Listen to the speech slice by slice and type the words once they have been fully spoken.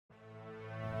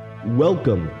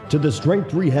Welcome to the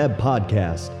Strength Rehab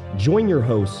podcast. Join your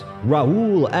hosts,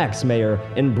 Rahul Axmayer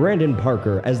and Brandon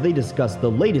Parker, as they discuss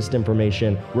the latest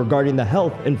information regarding the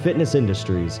health and fitness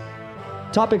industries.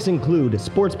 Topics include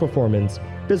sports performance,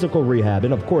 physical rehab,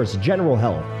 and of course, general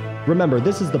health. Remember,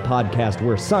 this is the podcast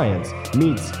where science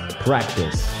meets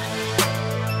practice.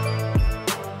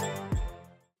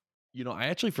 You know, I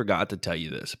actually forgot to tell you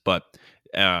this, but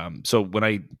so when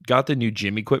I got the new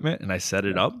gym equipment and I set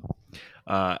it up,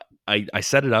 I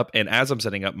set it up, and as I'm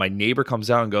setting up, my neighbor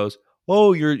comes out and goes,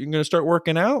 "Oh, you're going to start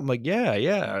working out?" I'm like,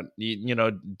 "Yeah. You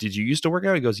know, did you used to work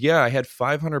out?" He goes, "Yeah, I had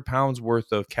 500 pounds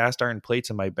worth of cast iron plates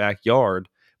in my backyard,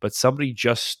 but somebody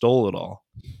just stole it all."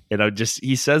 And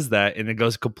he says that, and it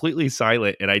goes completely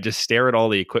silent, and I just stare at all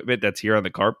the equipment that's here on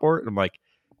the carport, and I'm like,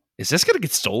 is this going to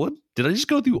get stolen? Did I just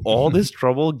go through all this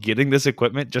trouble getting this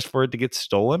equipment just for it to get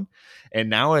stolen? And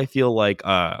now I feel like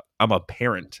I'm a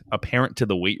parent to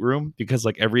the weight room, because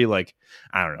like every, like,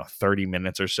 I don't know, 30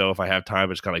 minutes or so, if I have time,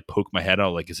 I just kind of like poke my head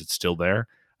out, like, is it still there?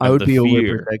 I would be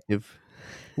overprotective.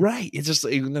 Right. It's just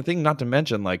the thing, not to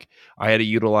mention, like, I had to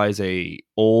utilize a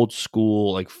old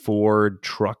school, like, Ford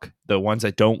truck, the ones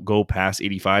that don't go past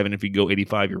 85. And if you go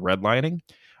 85, you're redlining.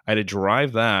 I had to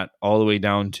drive that all the way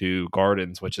down to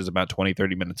Gardens, which is about 20,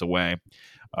 30 minutes away,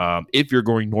 if you're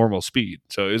going normal speed.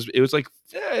 So it was like,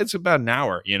 it's about an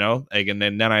hour, you know? Like, and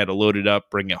then I had to load it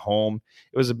up, bring it home.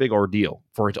 It was a big ordeal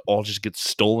for it to all just get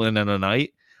stolen in a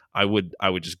night. I would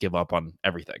just give up on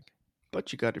everything.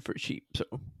 But you got it for cheap, so.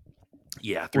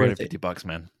 Yeah, $350,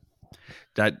 man.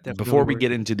 That before we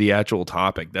get into the actual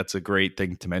topic, that's a great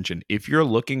thing to mention. If you're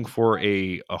looking for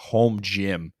a home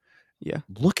gym,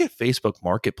 look at Facebook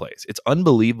Marketplace. It's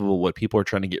unbelievable what people are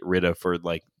trying to get rid of for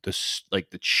like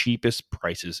the cheapest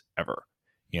prices ever,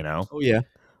 you know? Oh yeah.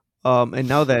 And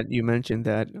now that you mentioned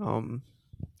that,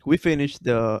 we finished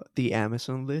the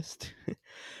Amazon list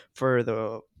for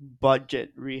the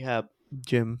budget rehab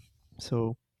gym.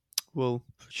 So we'll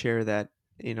share that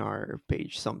in our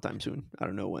page sometime soon. I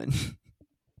don't know when.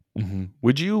 Mm-hmm.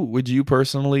 Would you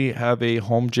personally have a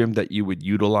home gym that you would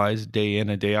utilize day in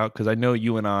and day out? Because I know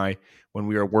you and I, when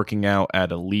we were working out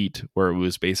at Elite, where it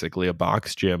was basically a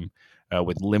box gym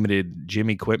with limited gym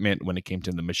equipment when it came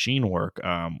to the machine work,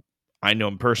 I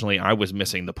know personally I was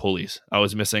missing the pulleys. I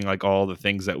was missing like all the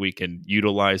things that we can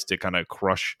utilize to kind of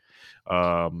crush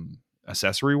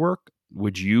accessory work.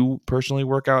 Would you personally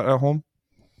work out at home?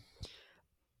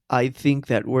 I think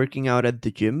that working out at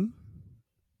the gym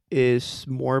is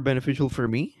more beneficial for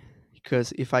me,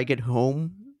 because if I get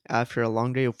home after a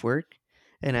long day of work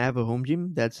and I have a home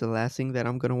gym, that's the last thing that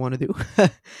I'm going to want to do.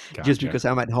 Just because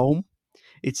I'm at home.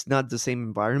 It's not the same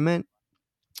environment.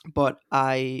 But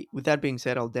with that being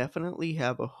said, I'll definitely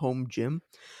have a home gym,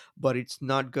 but it's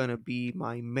not going to be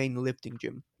my main lifting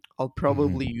gym. I'll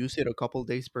probably use it a couple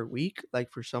days per week, like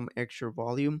for some extra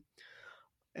volume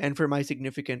and for my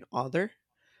significant other.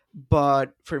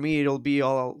 But for me, it'll be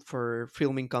all for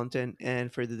filming content,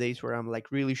 and for the days where I'm like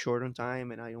really short on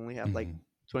time and I only have like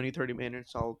 20, 30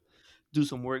 minutes, I'll do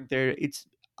some work there.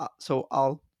 So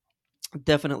I'll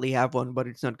definitely have one, but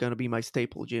it's not going to be my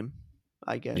staple gym,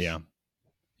 I guess. Yeah.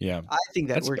 I think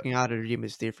that working out at a gym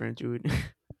is different, dude.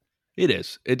 It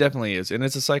is. It definitely is. And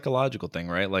it's a psychological thing,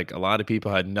 right? Like a lot of people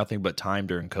had nothing but time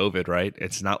during COVID, right?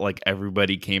 It's not like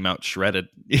everybody came out shredded,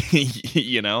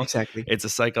 you know? Exactly. It's a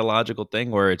psychological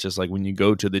thing where it's just like when you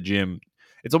go to the gym,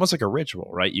 it's almost like a ritual,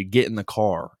 right? You get in the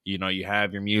car, you know, you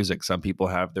have your music. Some people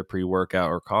have their pre-workout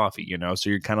or coffee, you know,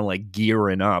 so you're kind of like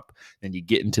gearing up, and you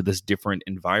get into this different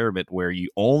environment where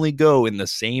you only go in the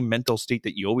same mental state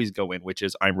that you always go in, which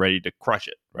is I'm ready to crush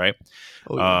it, right?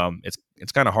 Oh, yeah.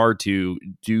 It's kind of hard to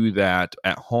do that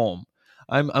at home.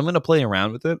 I'm going to play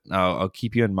around with it. I'll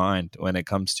keep you in mind when it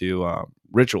comes to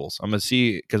rituals. I'm going to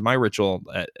see, because my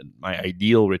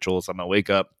ideal ritual is I'm going to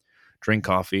wake up, drink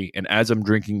coffee, and as I'm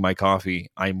drinking my coffee,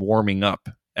 I'm warming up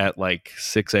at like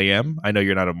 6 a.m. I know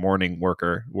you're not a morning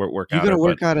worker. You're going to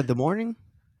work out in the morning?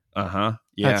 Uh-huh.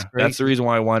 Yeah, that's the reason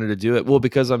why I wanted to do it. Well,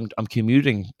 because I'm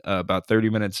commuting about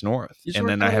 30 minutes north, and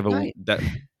then I have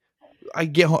I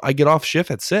get off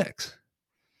shift at 6.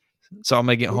 So I'm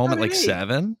going to get home at like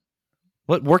 7.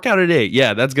 What? Workout at 8.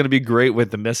 Yeah, that's going to be great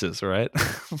with the missus, right?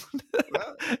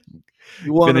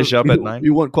 Finish up at 9.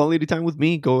 You want quality time with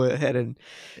me? Go ahead and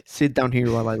sit down here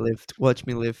while I lift. Watch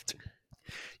me lift.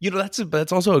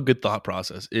 That's also a good thought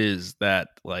process, is that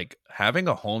like having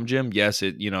a home gym, yes,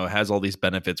 it has all these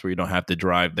benefits where you don't have to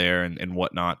drive there and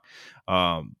whatnot.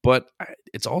 But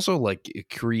it's also like it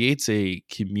creates a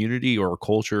community or a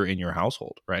culture in your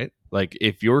household, right? Like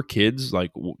if your kids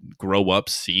like grow up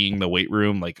seeing the weight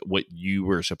room like what you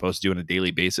were supposed to do on a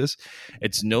daily basis,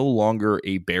 it's no longer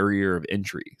a barrier of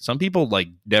entry. Some people like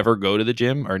never go to the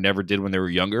gym or never did when they were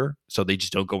younger, so they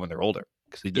just don't go when they're older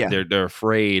because Yeah, they're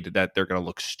afraid that they're going to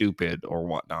look stupid or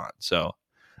whatnot. So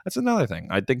that's another thing.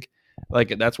 I think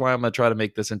like that's why I'm gonna try to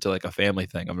make this into like a family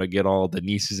thing. I'm gonna get all the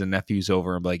nieces and nephews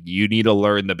over and be like, you need to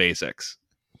learn the basics.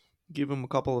 give them a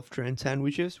couple of trend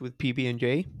sandwiches with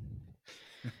PB&J.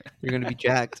 They're gonna be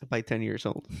jacked by 10 years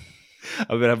old.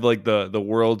 I'm gonna have like the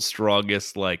world's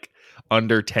strongest like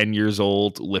under 10 years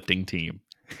old lifting team.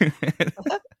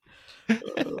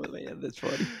 Oh man, that's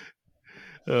funny.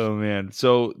 Oh man!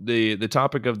 So the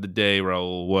topic of the day,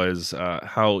 Raul, was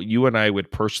how you and I would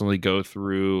personally go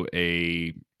through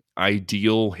a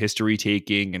ideal history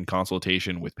taking and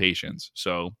consultation with patients.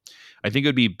 So I think it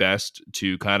would be best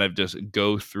to kind of just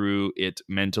go through it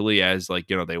mentally as like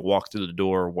they walk through the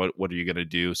door. What are you going to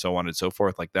do? So on and so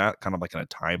forth, like that, kind of like in a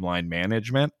timeline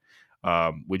management.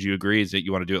 Would you agree? Is that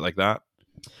you want to do it like that?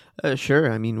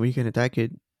 Sure. I mean, we can attack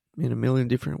it in a million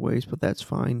different ways, but that's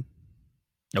fine.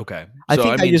 Okay. I So I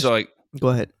think I mean, just so like, go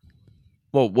ahead.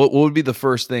 well, what would be the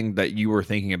first thing that you were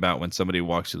thinking about when somebody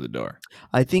walks through the door?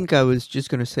 I think I was just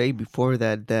gonna say before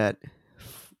that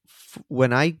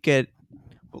when I get,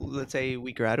 let's say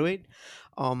we graduate,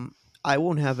 um, I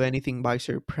won't have anything by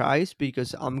surprise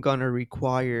because I'm gonna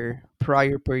require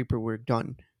prior paperwork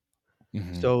done.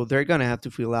 Hmm. So they're gonna have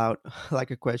to fill out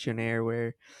like a questionnaire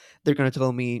where they're gonna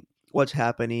tell me what's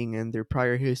happening and their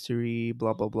prior history,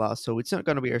 blah blah blah. So it's not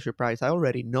gonna be a surprise. I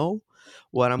already know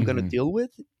what I'm gonna Hmm. deal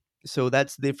with. So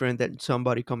that's different than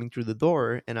somebody coming through the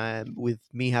door and I with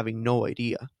me having no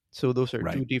idea. So those are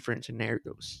Right. two different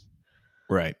scenarios.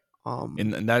 Right. Um,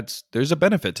 And there's a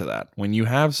benefit to that. When you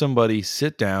have somebody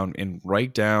sit down and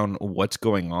write down what's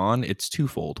going on, it's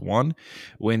twofold. One,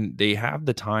 when they have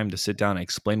the time to sit down and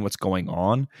explain what's going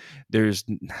on, there's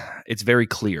it's very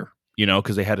clear,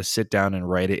 because they had to sit down and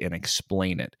write it and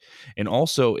explain it. And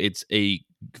also it's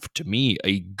to me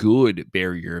a good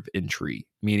barrier of entry,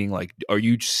 meaning like, are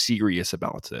you serious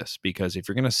about this? Because if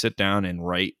you're going to sit down and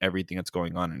write everything that's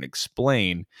going on and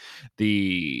explain,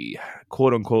 the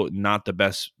quote unquote not the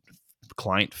best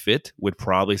client fit would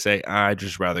probably say, I'd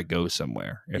just rather go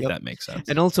somewhere, if yep. that makes And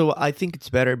sense. also I think it's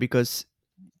better because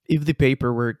if the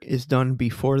paperwork is done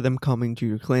before them coming to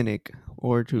your clinic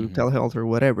or to Hmm. telehealth or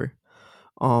whatever,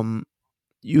 um,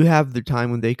 you have the time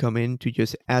when they come in to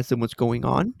just ask them what's going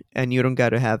on, and you don't got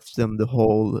to have them the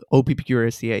whole OPPQ or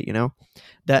SCA. Yeah.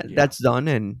 That's done,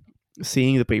 and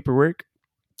seeing the paperwork,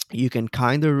 you can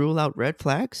kind of rule out red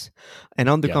flags, and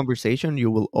on the Yep. conversation,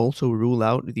 you will also rule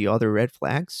out the other red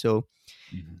flags. So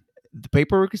Hmm. the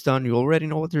paperwork is done. You already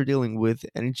know what they're dealing with,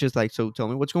 and it's just like, so tell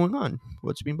me what's going on,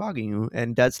 what's been bugging you,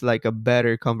 and that's like a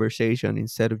better conversation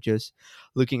instead of just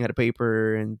looking at a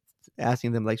paper and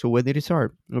asking them like, so when did it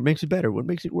start? What makes it better? What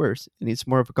makes it worse? And it's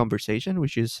more of a conversation,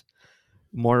 which is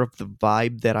more of the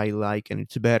vibe that I like, and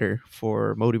it's better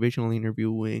for motivational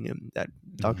interviewing and that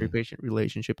Hmm. doctor-patient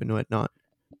relationship and whatnot.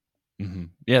 Hmm.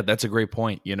 Yeah, that's a great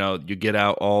point. You get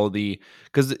out all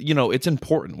because it's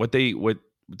important. What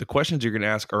the questions you're going to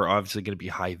ask are obviously going to be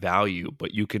high value,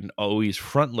 but you can always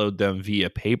front load them via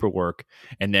paperwork,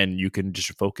 and then you can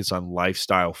just focus on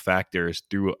lifestyle factors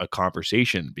through a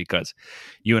conversation. Because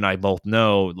you and I both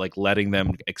know, like letting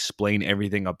them explain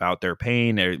everything about their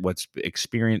pain or what's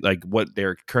experience, like what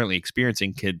they're currently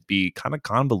experiencing, could be kind of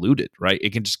convoluted, right?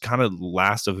 It can just kind of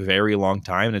last a very long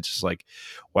time, and it's just like,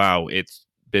 wow, it's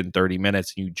been 30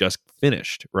 minutes and you just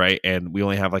finished, right? And we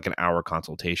only have like an hour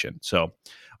consultation. So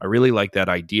I really like that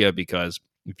idea, because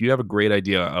if you have a great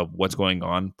idea of what's going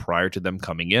on prior to them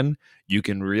coming in, you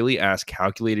can really ask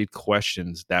calculated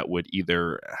questions that would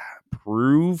either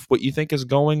prove what you think is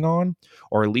going on,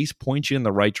 or at least point you in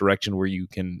the right direction where you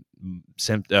can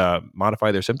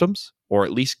modify their symptoms, or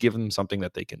at least give them something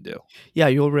that they can do. Yeah,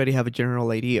 you already have a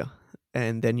general idea,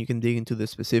 and then you can dig into the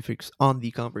specifics on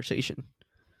the conversation.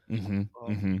 Hmm.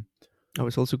 um, Hmm. I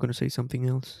was also going to say something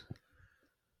else.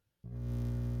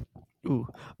 Ooh.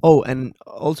 Oh, and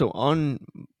also on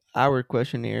our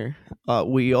questionnaire,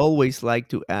 we always like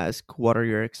to ask, "What are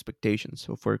your expectations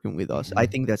of working with us?" I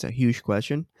Hmm. think that's a huge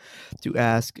question to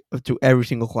ask to every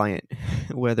single client,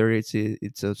 whether it's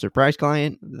a surprise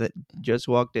client that just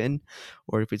walked in,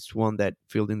 or if it's one that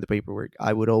filled in the paperwork.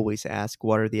 I would always ask,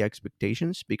 "What are the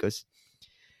expectations?" Because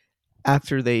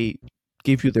after they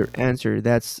give you their answer,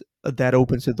 that's that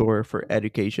opens the door for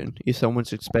education. If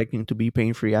someone's expecting to be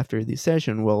pain free after this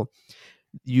session, well,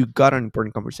 you got an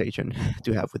important conversation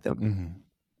to have with them. Mhm.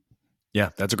 Yeah,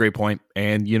 that's a great point.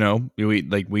 And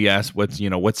we asked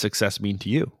what's success mean to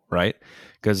you, right?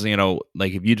 Because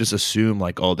like if you just assume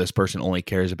like, oh, this person only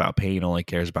cares about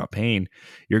pain,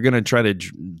 you're gonna try to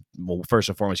well, first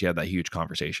and foremost, you have that huge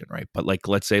conversation, right? But like,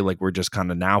 let's say like we're just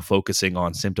kind of now focusing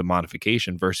on symptom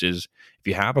modification versus if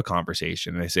you have a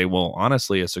conversation and they say, well,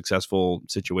 honestly, a successful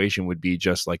situation would be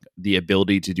just like the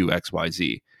ability to do X, Y,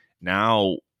 Z.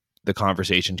 Now the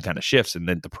conversation kind of shifts, and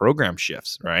then the program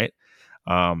shifts, right?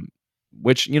 Um,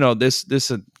 which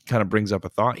this kind of brings up a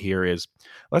thought here is,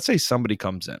 let's say somebody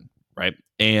comes in, right,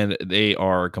 and they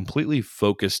are completely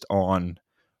focused on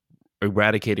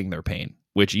eradicating their pain,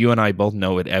 which you and I both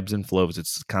know it ebbs and flows.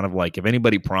 It's kind of like if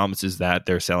anybody promises that,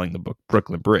 they're selling the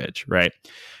Brooklyn Bridge, right?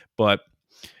 But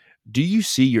do you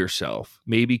see yourself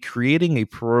maybe creating a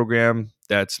program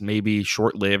that's maybe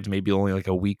short lived, maybe only like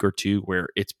a week or two, where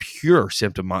it's pure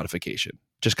symptom modification,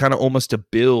 just kind of almost to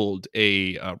build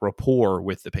a rapport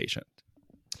with the patient?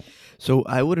 So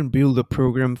I wouldn't build a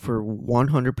program for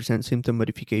 100% symptom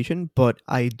modification, but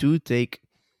I do take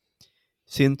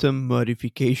symptom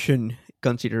modification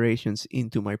considerations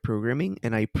into my programming,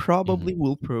 and I probably Mhm.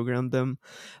 will program them,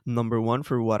 number one,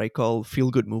 for what I call feel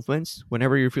good movements.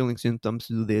 Whenever you're feeling symptoms,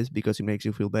 do this because it makes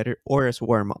you feel better, or as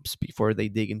warm-ups before they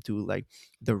dig into like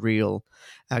the real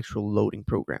actual loading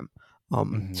program.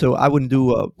 Mhm. So I wouldn't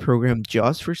do a program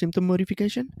just for symptom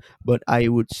modification, but I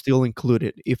would still include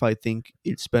it if I think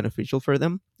it's beneficial for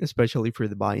them, especially for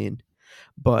the buy-in.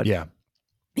 But Yeah.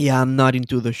 yeah, I'm not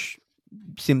into the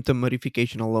symptom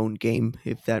modification alone game,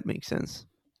 if that makes sense.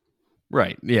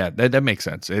 Right. Yeah, that makes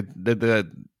sense. The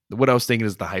what I was thinking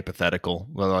is the hypothetical,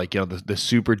 well, like the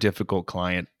super difficult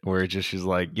client where it just she's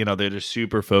like they're just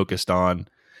super focused on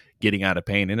getting out of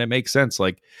pain, and it makes sense.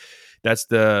 Like that's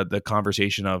the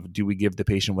conversation of, do we give the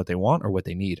patient what they want or what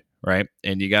they need, right?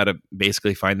 And you got to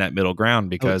basically find that middle ground I would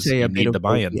because say you a bit need of the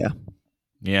both, buy-in. yeah.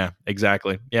 Yeah,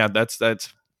 exactly. Yeah, that's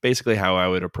basically how I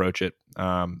would approach it.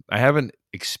 I haven't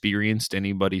experienced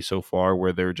anybody so far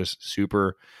where they're just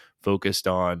super focused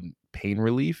on pain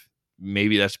relief.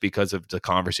 Maybe that's because of the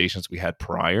conversations we had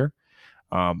prior.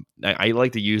 I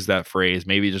like to use that phrase,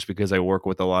 maybe just because I work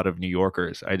with a lot of New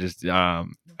Yorkers. I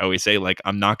always say, like,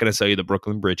 I'm not going to sell you the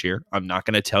Brooklyn Bridge here. I'm not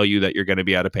going to tell you that you're going to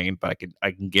be out of pain, but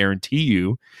I can guarantee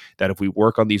you that if we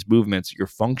work on these movements, your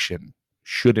function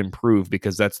should improve,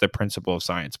 because that's the principle of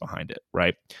science behind it,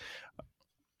 right?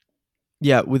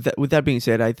 Yeah, with that being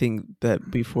said, I think that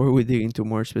before we dig into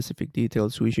more specific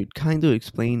details, we should kind of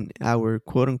explain our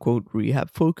quote unquote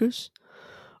rehab focus.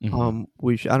 Hmm.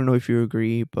 Which I don't know if you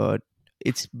agree, but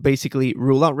it's basically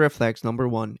rule out reflex number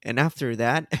one, and after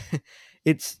that,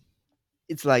 it's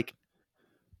it's like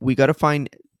we gotta find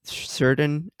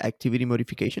certain activity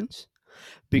modifications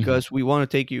Hmm. because we want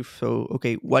to take you. So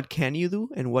okay, what can you do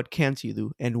and what can't you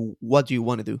do, and what do you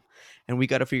want to do, and we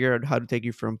got to figure out how to take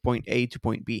you from point A to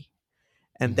point B.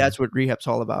 And Hmm. that's what rehab's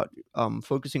all about,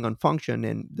 focusing on function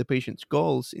and the patient's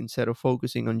goals instead of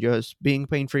focusing on just being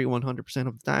pain free 100%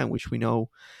 of the time, which we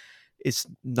know is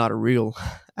not a real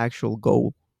actual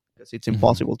goal because it's Hmm.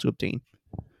 impossible to obtain.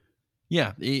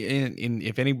 Yeah, and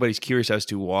if anybody's curious as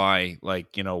to why, like,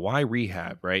 why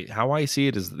rehab, right? How I see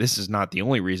it is, this is not the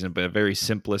only reason, but a very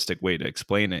simplistic way to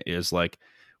explain it is like,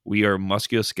 we are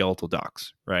musculoskeletal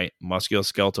docs, right?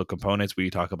 Musculoskeletal components. We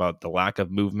talk about the lack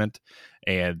of movement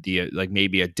and the like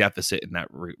maybe a deficit in that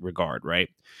regard, right?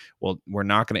 Well, we're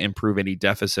not going to improve any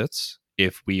deficits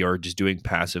if we are just doing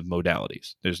passive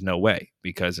modalities. There's no way,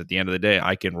 because at the end of the day,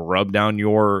 I can rub down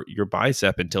your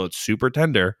bicep until it's super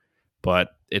tender, but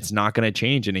it's not going to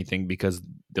change anything, because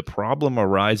the problem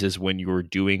arises when you're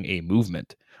doing a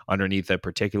movement underneath a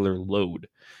particular load.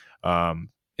 Um,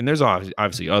 and there's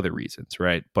obviously other reasons,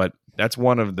 right? But that's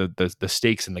one of the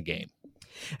stakes in the game.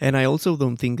 And I also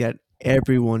don't think that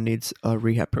everyone needs a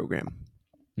rehab program.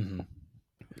 Hmm.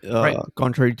 Right.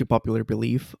 Contrary to popular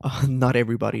belief, not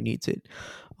everybody needs it.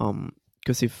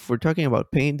 Because if we're talking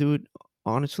about pain, dude,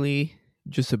 honestly,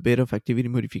 just a bit of activity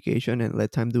modification and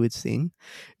let time do its thing,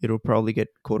 it'll probably get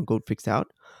quote unquote fixed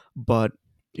out. But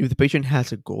if the patient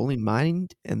has a goal in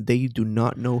mind and they do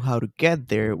not know how to get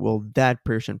there, well, that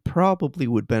person probably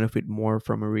would benefit more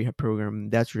from a rehab program.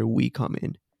 That's where we come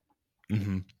in.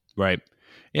 Hmm. Right.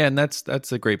 Yeah, and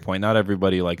that's a great point. Not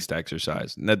everybody likes to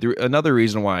exercise. Another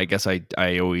reason why I guess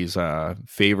I always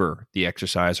favor the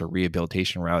exercise or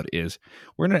rehabilitation route is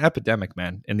we're in an epidemic,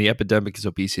 man, and the epidemic is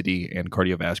obesity and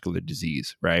cardiovascular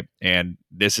disease, right? And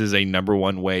this is a number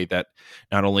one way that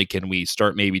not only can we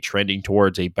start maybe trending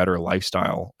towards a better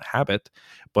lifestyle habit,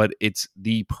 but it's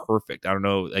the perfect. I don't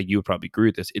know, like you would probably agree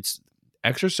with this. It's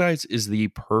exercise is the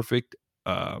perfect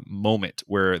moment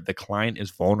where the client is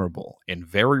vulnerable and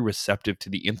very receptive to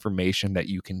the information that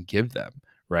you can give them,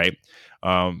 right?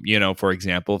 For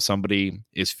example, if somebody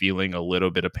is feeling a little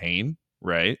bit of pain,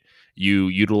 right? You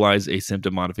utilize a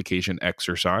symptom modification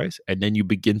exercise, and then you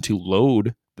begin to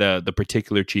load the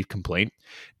particular chief complaint.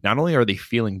 Not only are they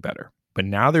feeling better, but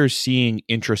now they're seeing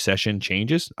intra-session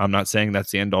changes. I'm not saying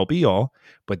that's the end all be all,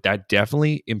 but that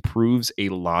definitely improves a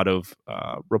lot of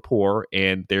rapport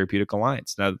and therapeutic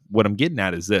alliance. Now, what I'm getting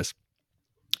at is this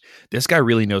guy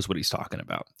really knows what he's talking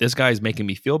about. This guy is making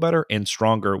me feel better and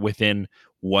stronger within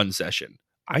one session.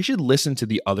 I should listen to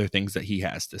the other things that he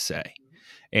has to say.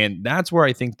 And that's where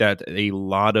I think that a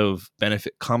lot of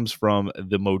benefit comes from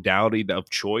the modality of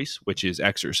choice, which is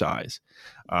exercise.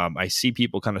 I see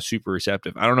people kind of super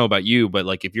receptive. I don't know about you, but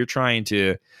like if you're trying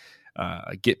to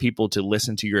get people to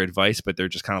listen to your advice, but they're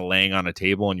just kind of laying on a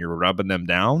table and you're rubbing them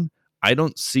down, I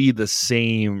don't see the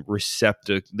same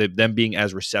receptive, them being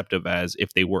as receptive as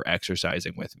if they were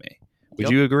exercising with me. Would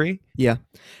Yep. you agree? Yeah.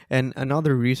 And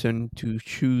another reason to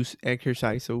choose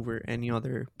exercise over any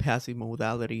other passive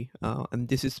modality, and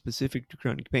this is specific to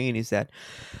chronic pain, is that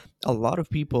a lot of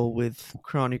people with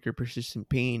chronic or persistent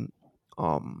pain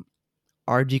um,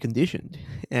 are deconditioned,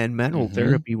 and manual Mm-hmm.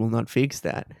 therapy will not fix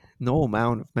that. No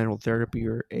amount of manual therapy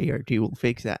or ART will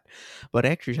fix that, but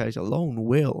exercise alone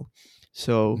will.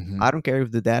 So Mm-hmm. I don't care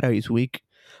if the data is weak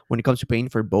when it comes to pain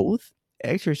for both.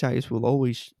 Exercise will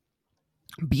always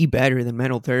be better than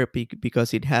manual therapy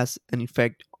because it has an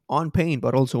effect on pain,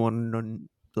 but also on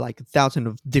like a thousand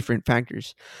of different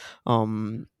factors.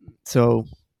 Um, so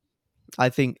I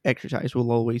think exercise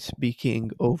will always be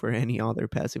king over any other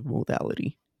passive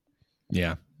modality.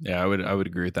 Yeah, yeah, I would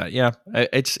agree with that. Yeah,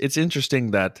 it's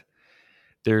interesting that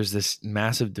there's this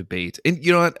massive debate, and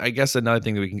you know what? I guess another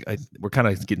thing that we're kind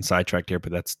of getting sidetracked here,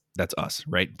 but that's us,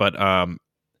 right? But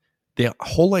the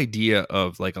whole idea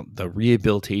of like the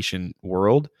rehabilitation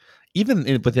world, even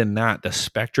within that, the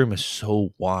spectrum is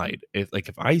so wide. If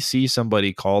I see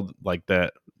somebody called like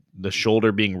the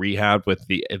shoulder being rehabbed with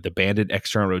the banded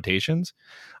external rotations,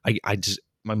 I just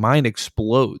my mind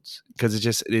explodes because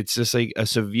it's just like a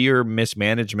severe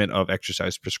mismanagement of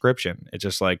exercise prescription. It's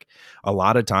just like a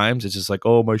lot of times it's just like,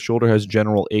 oh, my shoulder has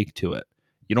general ache to it.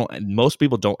 You don't. Most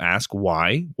people don't ask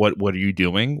why. What are you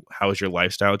doing? How is your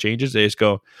lifestyle changes? They just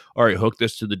go, all right, hook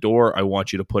this to the door. I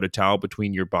want you to put a towel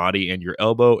between your body and your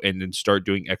elbow, and then start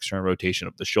doing external rotation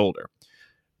of the shoulder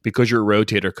because your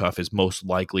rotator cuff is most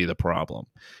likely the problem.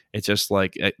 It's just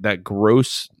like that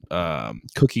gross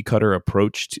cookie cutter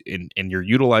approach and you're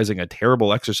utilizing a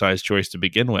terrible exercise choice to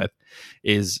begin with.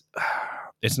 Is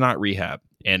It's not rehab,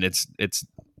 and it's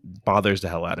bothers the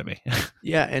hell out of me.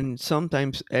 Yeah, and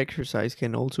sometimes exercise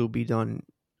can also be done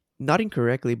not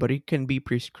incorrectly, but it can be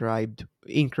prescribed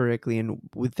incorrectly. And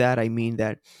with that, I mean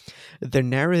that the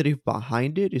narrative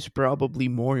behind it is probably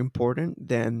more important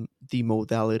than the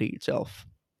modality itself.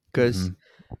 Because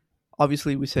Hmm.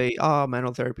 obviously we say, oh,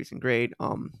 manual therapy isn't great.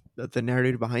 The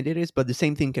narrative behind it is, but the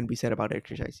same thing can be said about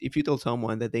exercise. If you tell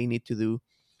someone that they need to do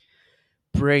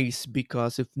praise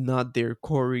because if not their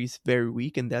core is very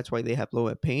weak and that's why they have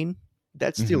lower pain,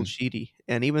 that's still Hmm. shitty.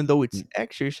 And even though it's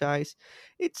exercise,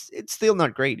 it's still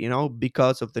not great,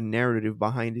 because of the narrative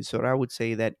behind it. So I would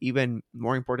say that even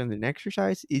more important than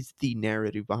exercise is the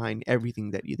narrative behind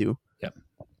everything that you do. Yeah,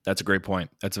 that's a great point.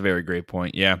 That's a very great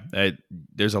point. Yeah,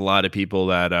 there's a lot of people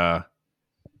that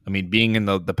I mean, being in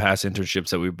the past internships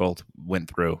that we both went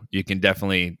through, you can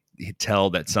definitely tell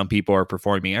that some people are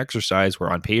performing exercise where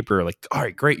on paper, like, all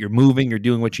right, great, you're moving, you're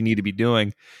doing what you need to be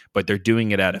doing, but they're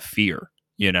doing it out of fear,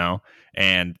 you know?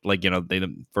 And like, they,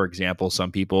 for example,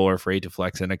 some people are afraid to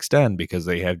flex and extend because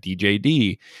they have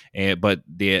DJD, but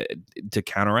to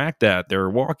counteract that, they're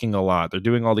walking a lot, they're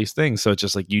doing all these things. So it's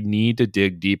just like you need to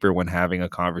dig deeper when having a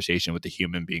conversation with the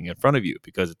human being in front of you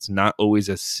because it's not always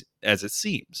as it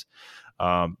seems.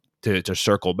 To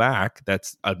circle back,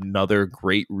 that's another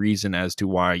great reason as to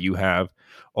why you have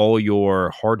all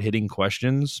your hard hitting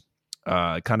questions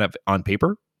kind of on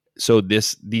paper. So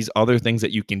these other things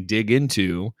that you can dig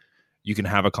into, you can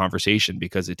have a conversation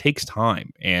because it takes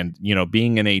time. And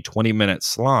being in a 20-minute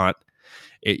slot,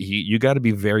 you got to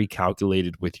be very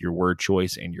calculated with your word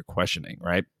choice and your questioning,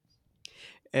 right?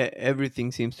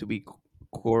 Everything seems to be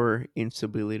core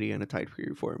instability and a tight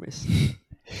piriformis.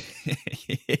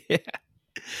 Yeah.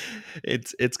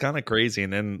 It's kind of crazy,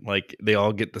 and then like they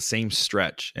all get the same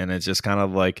stretch, and it's just kind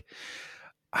of like,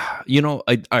 all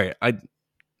right,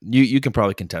 you can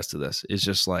probably contest to this. It's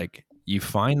just like you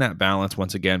find that balance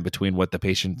once again between what the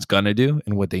patient's gonna do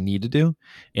and what they need to do,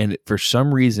 and for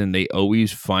some reason they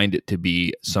always find it to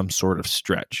be some sort of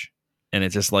stretch. And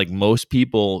it's just like most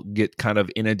people get kind of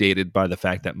inundated by the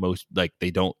fact that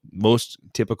most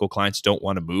typical clients don't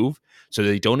want to move. So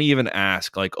they don't even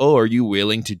ask, like, oh, are you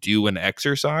willing to do an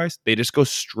exercise? They just go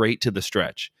straight to the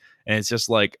stretch. And it's just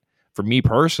like, for me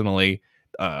personally,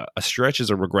 a stretch is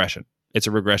a regression. It's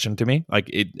a regression to me. Like,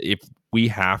 if we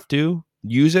have to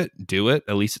use it, do it.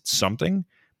 At least it's something.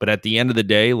 But at the end of the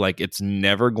day, like, it's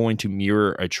never going to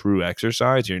mirror a true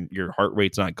exercise. Your heart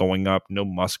rate's not going up. No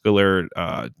muscular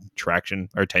traction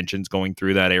or tensions going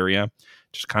through that area.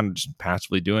 Just kind of just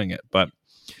passively doing it. But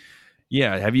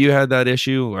yeah, have you had that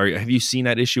issue, or have you seen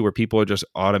that issue where people are just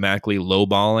automatically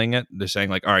lowballing it? They're saying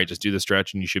like, all right, just do the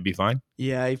stretch and you should be fine.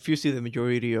 Yeah, if you see the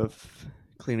majority of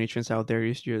clinicians out there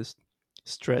is just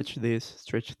stretch this,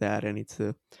 stretch that, and it's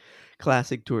a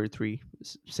classic 2 or 3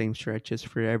 same stretches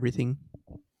for everything.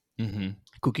 Mm-hmm.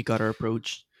 Cookie cutter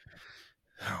approach.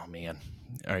 Oh man.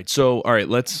 All right. So, all right,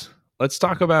 let's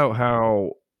talk about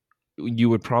how you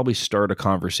would probably start a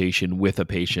conversation with a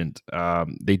patient.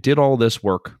 They did all this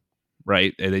work,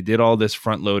 right? And they did all this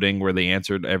front loading where they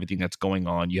answered everything that's going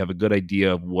on. You have a good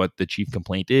idea of what the chief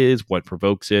complaint is, what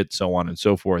provokes it, so on and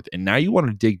so forth. And now you want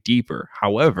to dig deeper.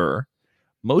 However,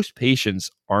 most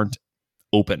patients aren't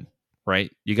open,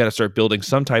 right? You got to start building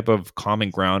some type of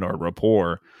common ground or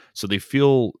rapport so they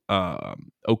feel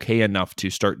okay enough to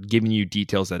start giving you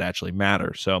details that actually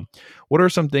matter. So, what are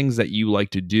some things that you like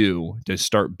to do to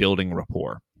start building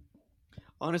rapport?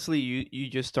 Honestly, you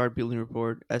just start building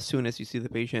rapport as soon as you see the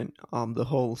patient. The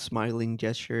whole smiling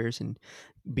gestures and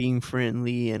being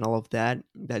friendly and all of that,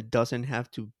 that doesn't have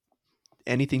to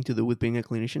anything to do with being a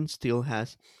clinician, still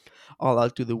has a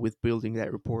lot to do with building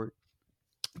that rapport.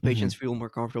 Mm-hmm. Patients feel more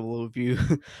comfortable if you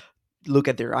look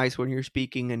at their eyes when you're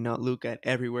speaking and not look at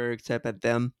everywhere except at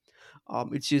them.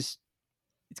 It's just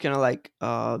it's kind of like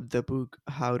the book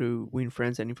How to Win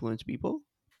Friends and Influence People.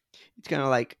 It's kind of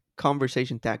like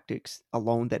conversation tactics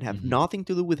alone that have Mm-hmm. nothing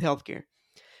to do with healthcare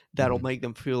that'll Mm-hmm. make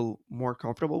them feel more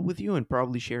comfortable with you and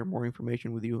probably share more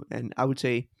information with you. And I would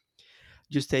say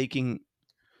just taking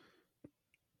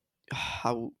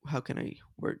how can I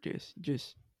word this?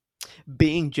 Just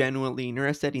being genuinely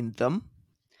interested in them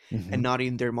and Mm-hmm. not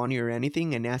in their money or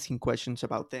anything, and asking questions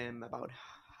about them, about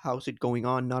how's it going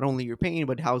on, not only your pain,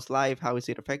 but how's life, how is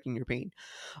it affecting your pain.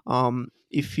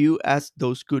 If you ask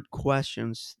those good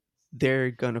questions,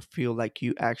 they're gonna feel like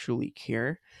you actually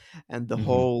care. And the Mm-hmm.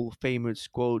 whole famous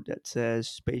quote that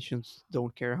says patients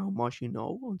don't care how much you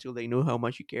know until they know how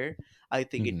much you care, I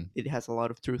think Mm-hmm. it has a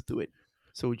lot of truth to it.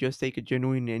 So just take a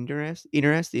genuine interest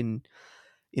in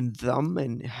them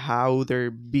and how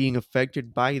they're being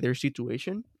affected by their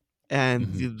situation, and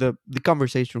Mm-hmm. the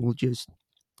conversation will just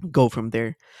go from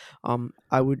there.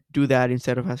 I would do that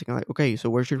instead of asking like, okay, so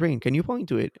where's your brain, can you point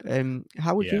to it, and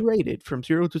how would Yeah. you rate it from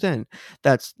 0 to 10?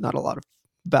 That's not a lot of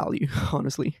value,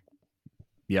 honestly.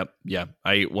 Yep. Yeah.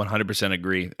 I 100%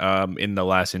 agree. In the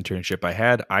last internship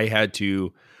I had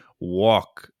to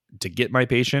walk to get my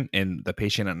patient, and the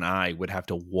patient and I would have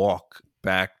to walk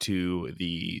back to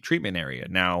the treatment area.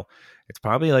 Now, it's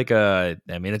probably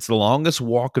it's the longest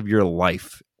walk of your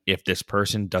life if this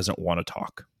person doesn't want to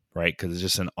talk, right? Because it's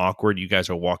just an awkward, you guys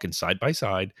are walking side by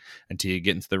side until you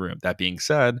get into the room. That being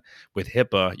said, with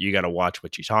HIPAA, you got to watch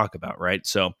what you talk about, right?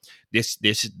 So, this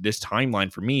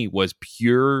timeline for me was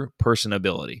pure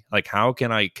personability. Like, how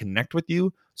can I connect with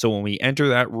you so when we enter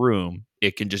that room,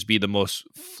 it can just be the most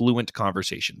fluent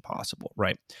conversation possible,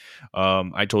 right?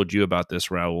 I told you about this,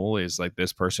 Raul. Is like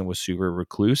this person was super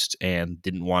recluse and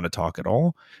didn't want to talk at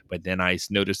all. But then I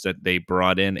noticed that they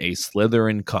brought in a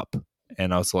Slytherin cup.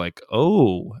 And I was like,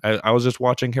 oh, I was just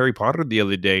watching Harry Potter the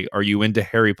other day. Are you into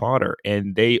Harry Potter?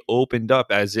 And they opened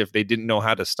up as if they didn't know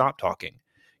how to stop talking,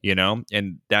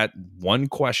 and that one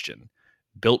question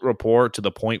built rapport to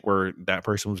the point where that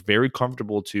person was very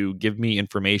comfortable to give me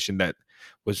information that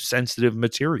was sensitive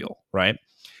material, right?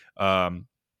 um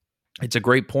it's a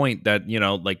great point that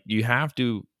like you have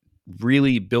to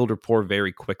really build rapport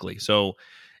very quickly. So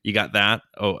you got that.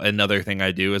 Oh, another thing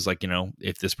I do is like,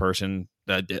 if this person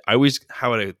that I always,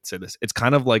 how would I say this, it's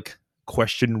kind of like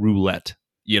question roulette.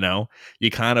 You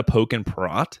kind of poke and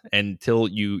prod until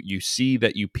you see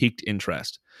that you piqued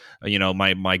interest.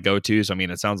 My go-to's, I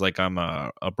mean, it sounds like I'm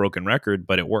a broken record,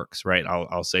 but it works, right?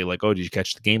 I'll say like, oh, did you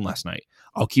catch the game last night?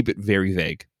 I'll keep it very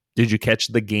vague. Did you catch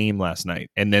the game last night?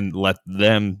 And then let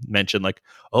them mention like,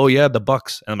 oh yeah, the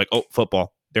Bucks. And I'm like, oh,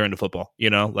 football. They're into football,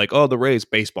 like, oh, the Rays,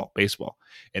 baseball.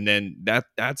 And then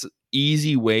that's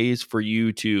easy ways for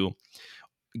you to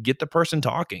get the person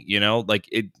talking, like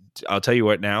it. I'll tell you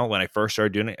what, now, when I first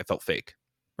started doing it, it felt fake,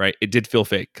 right? It did feel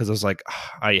fake because I was like,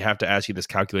 I have to ask you this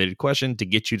calculated question to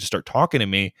get you to start talking to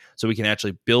me so we can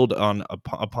actually build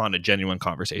upon a genuine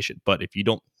conversation. But if you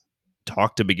don't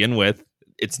talk to begin with,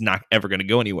 it's not ever going to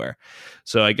go anywhere.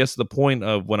 So I guess the point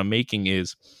of what I'm making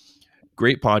is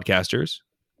great podcasters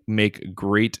make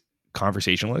great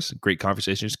conversationalists. Great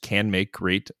conversations can make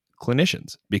great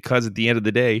clinicians, because at the end of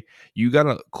the day, you got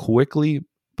to quickly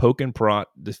poke and prod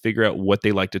to figure out what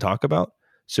they like to talk about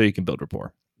so you can build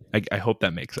rapport. I hope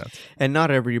that makes sense. And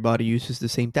not everybody uses the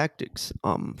same tactics.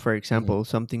 For example,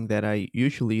 something that I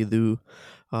usually do,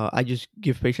 I just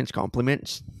give patients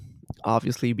compliments.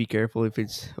 Obviously, be careful if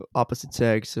it's opposite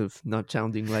sex of not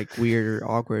sounding like weird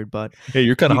or awkward. But Hey,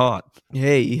 you're kind of you, hot.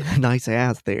 hey, nice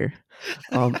ass there.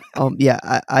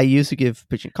 Yeah, I used to give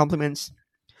patient compliments.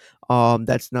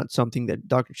 That's not something that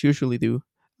doctors usually do.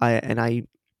 I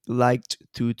liked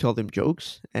to tell them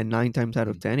jokes, and 9 times out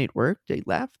of 10 it worked. They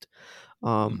laughed.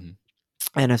 Um,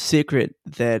 and a secret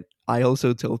that I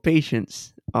also tell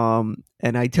patients, and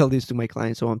I tell this to my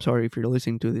clients, so I'm sorry if you're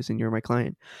listening to this and you're my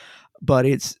client, but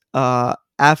it's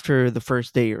after the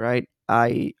first day, right?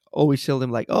 I always tell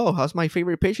them like, "Oh, how's my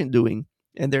favorite patient doing?"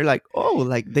 And they're like, "Oh,"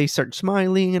 like they start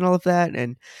smiling and all of that,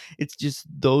 and it's just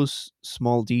those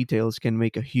small details can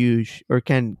make a huge, or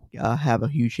can have a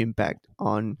huge impact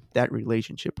on that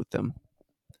relationship with them.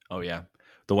 Oh yeah.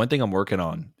 The one thing I'm working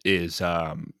on is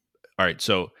all right,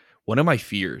 so one of my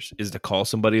fears is to call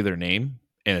somebody their name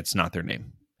and it's not their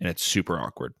name, and it's super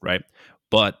awkward, right?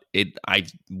 But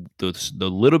the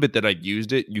little bit that I've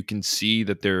used it, you can see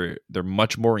that they're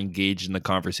much more engaged in the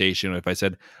conversation. If I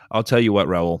said, "I'll tell you what,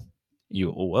 Raul,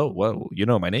 whoa, you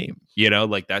know my name,"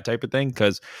 like that type of thing,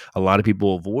 because a lot of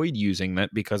people avoid using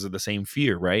that because of the same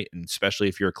fear, right? And especially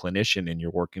if you're a clinician and you're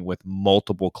working with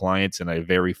multiple clients in a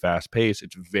very fast pace,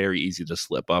 it's very easy to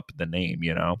slip up the name.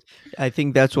 I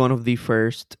think that's one of the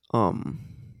first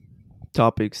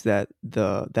topics that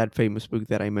that famous book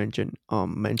that I mentioned Oh,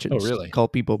 mentions. really? Call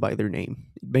people by their name.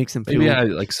 It makes them Maybe feel I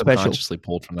like special. subconsciously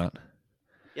pulled from that.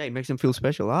 Yeah, it makes them feel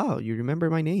special. Oh, you remember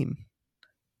my name.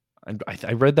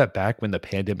 I read that back when the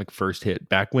pandemic first hit,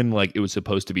 back when like it was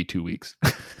supposed to be 2 weeks.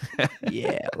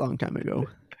 Yeah, a long time ago.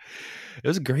 It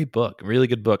was a great book, a really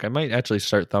good book. I might actually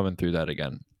start thumbing through that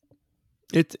again.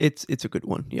 It's a good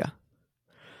one. Yeah.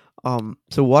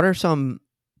 So what are some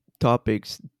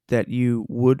topics that you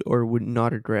would or would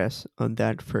not address on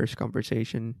that first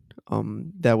conversation?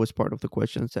 That was part of the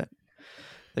questions that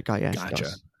the guy asked Gotcha.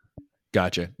 us.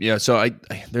 Gotcha. Yeah. So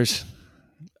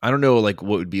I don't know like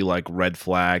what would be like red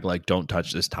flag, like don't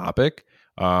touch this topic.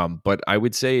 But I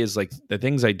would say is like the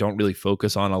things I don't really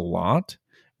focus on a lot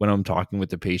when I'm talking with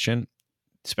the patient,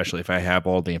 especially if I have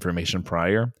all the information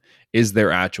prior, is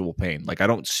their actual pain. Like I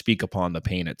don't speak upon the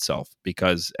pain itself,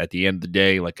 because at the end of the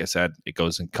day, like I said, it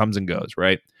goes and comes and goes,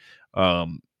 right?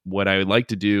 What I would like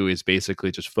to do is basically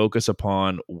just focus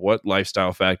upon what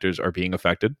lifestyle factors are being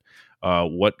affected,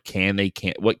 what can they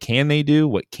do,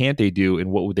 what can't they do,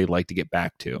 and what would they like to get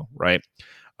back to, right?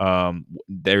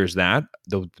 There's that.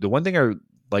 The one thing I would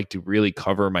like to really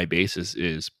cover my basis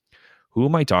is, who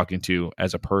am I talking to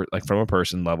as like from a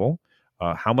person level?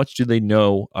 How much do they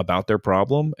know about their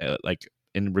problem, like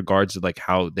in regards to like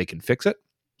how they can fix it?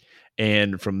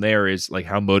 And from there is like,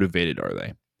 how motivated are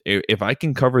they? If I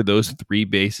can cover those three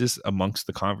bases amongst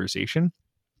the conversation,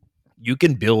 you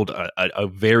can build a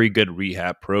very good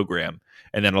rehab program.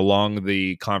 And then along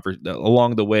the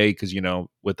way, because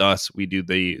with us we do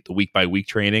the week by week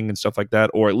training and stuff like that,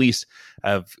 or at least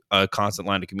have a constant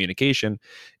line of communication.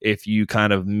 If you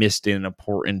kind of missed an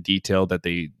important detail that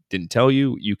they didn't tell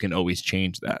you, you can always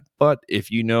change that. But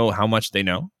if you know how much they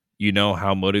know, you know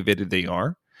how motivated they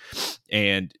are,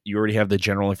 and you already have the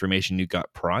general information you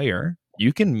got prior,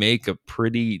 you can make a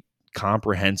pretty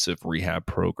comprehensive rehab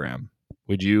program.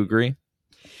 Would you agree?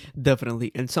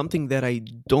 Definitely. And something that I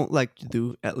don't like to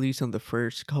do, at least on the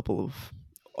first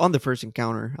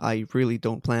encounter, I really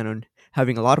don't plan on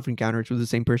having a lot of encounters with the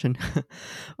same person,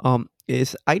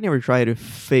 is I never try to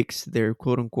fix their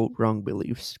quote unquote wrong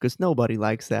beliefs, because nobody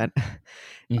likes that.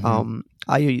 Mm-hmm.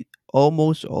 I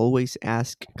almost always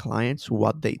ask clients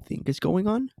what they think is going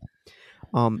on.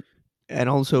 Um, and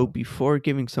also, before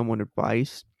giving someone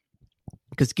advice,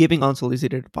 because giving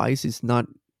unsolicited advice is not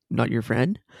your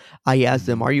friend, I ask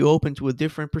them, Mm-hmm. are you open to a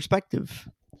different perspective?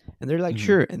 And they're like, Mm-hmm.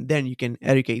 sure. And then you can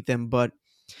educate them. But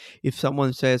If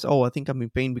someone says, "Oh, I think I'm in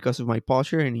pain because of my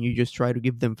posture," and you just try to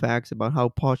give them facts about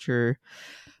how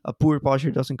a poor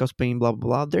posture doesn't cause pain, blah blah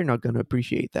blah, they're not gonna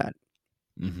appreciate that.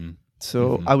 Mm-hmm.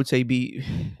 So Mm-hmm. I would say be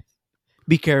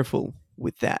careful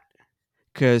with that,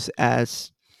 because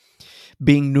as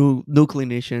being new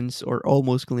clinicians or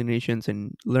almost clinicians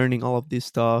and learning all of this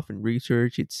stuff and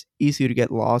research, it's easy to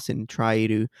get lost and try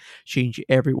to change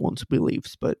everyone's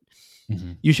beliefs, but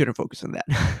Mm-hmm. you shouldn't focus on that.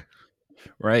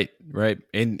 Right, right.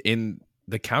 And in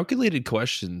the calculated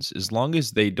questions, as long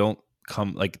as they don't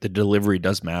come like the delivery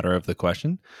does matter of the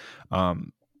question,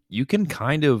 um, you can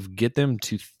kind of get them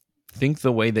to think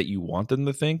the way that you want them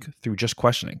to think through just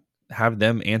questioning. Have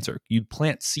them answer. You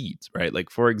plant seeds, right? Like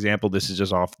for example, this is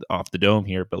just off the dome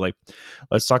here, but like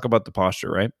let's talk about the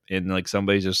posture, right? And like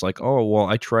somebody's just like, oh well,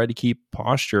 I try to keep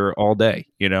posture all day,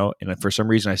 and for some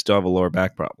reason I still have a lower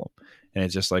back problem, and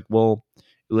it's just like, well,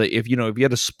 like if you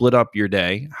had to split up your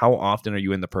day, how often are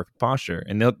you in the perfect posture?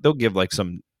 And they'll give like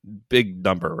some big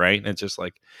number, right? And it's just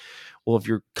like, well, if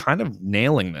you're kind of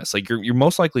nailing this, like you're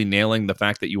most likely nailing the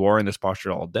fact that you are in this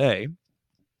posture all day.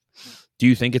 Do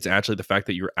you think it's actually the fact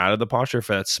that you're out of the posture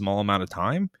for that small amount of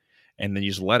time, and then you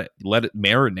just let it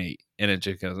marinate, and it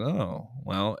just goes, oh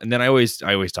well. And then I always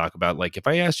talk about, like, if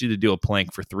I asked you to do a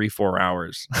plank for 3-4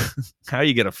 hours, how are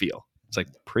you gonna feel? It's like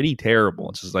pretty terrible.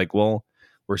 It's just like, well,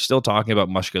 we're still talking about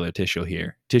muscular tissue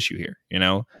here.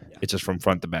 Yeah. It's just from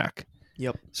front to back.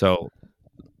 Yep. So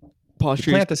you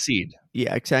Posture is, plant the seed.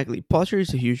 yeah, exactly. Posture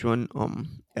is a huge one.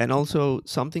 And also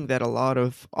something that a lot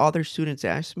of other students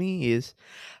ask me is,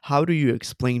 how do you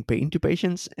explain pain to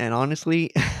patients? And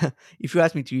honestly, if you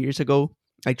asked me 2 years ago,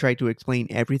 I tried to explain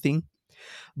everything.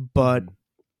 But Mhm.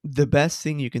 the best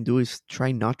thing you can do is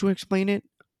try not to explain it,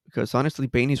 because honestly,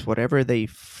 pain is whatever they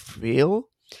feel,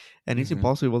 and it's Mhm.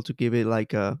 impossible to give it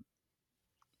like a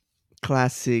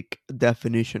classic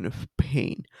definition of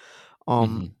pain.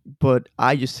 Um, Mhm. but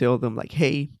I just tell them like,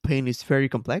 hey, pain is very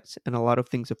complex and a lot of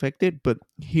things affect it, but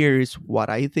here is what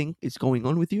I think is going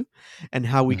on with you and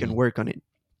how we can Mhm. work on it.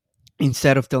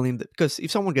 Instead of telling them, because if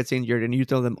someone gets injured and you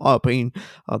tell them, oh, pain,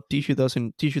 tissue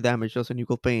damage doesn't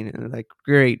equal pain, and they're like,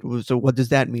 great, well, so what does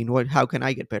that mean? How can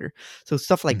I get better? So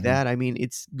stuff like Mhm. that. I mean,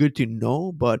 it's good to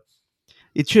know, but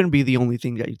it shouldn't be the only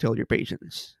thing that you tell your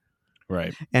patients.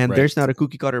 Right. And Right. there's not a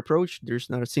cookie cutter approach. There's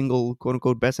not a single quote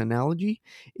unquote best analogy.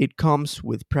 It comes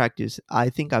with practice. I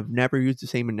think I've never used the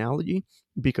same analogy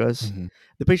because Mhm.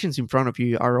 the patients in front of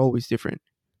you are always different.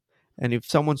 And if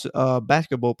someone's a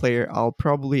basketball player, I'll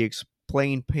probably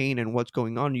explain pain and what's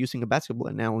going on using a basketball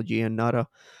analogy and not a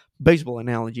baseball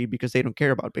analogy, because they don't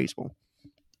care about baseball.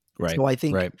 Right. So I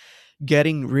think Right.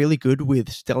 getting really good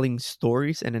with telling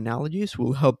stories and analogies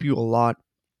will help you a lot,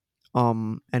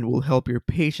 and will help your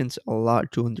patients a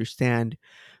lot to understand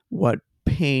what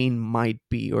pain might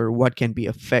be or what can be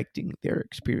affecting their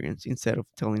experience, instead of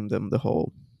telling them the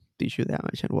whole tissue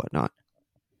damage and whatnot.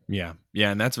 Yeah.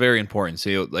 Yeah. And that's very important.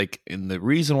 So, like, and the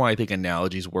reason why I think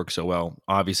analogies work so well,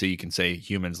 obviously, you can say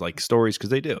humans like stories because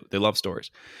they do, they love stories.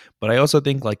 But I also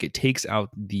think like it takes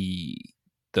out the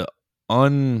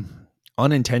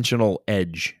unintentional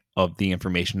edge of the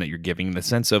information that you're giving, in the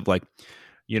sense of like,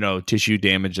 tissue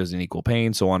damage doesn't equal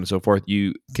pain, so on and so forth.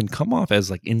 You can come off as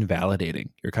like invalidating.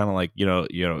 You're kind of like,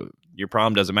 your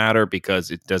problem doesn't matter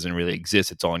because it doesn't really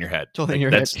exist. It's all in your head. It's all in Like your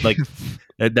head. that's like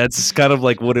that's kind of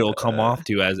like what it'll come off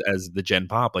to as the Gen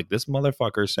Pop. Like, this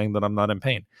motherfucker is saying that I'm not in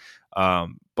pain.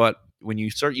 But when you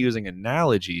start using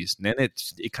analogies, then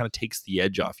it kind of takes the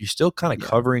edge off. You're still kind of Yeah.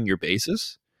 covering your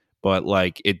bases, but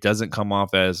like it doesn't come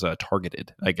off as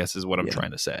targeted, I guess is what I'm Yeah.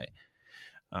 trying to say.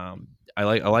 I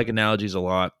like analogies a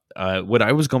lot. What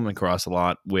I was coming across a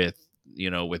lot with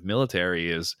military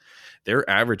is their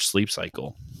average sleep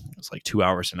cycle is like 2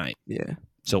 hours a night. Yeah.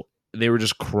 So they were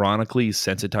just chronically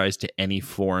sensitized to any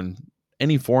foreign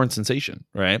sensation,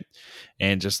 right?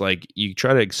 And just like you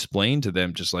try to explain to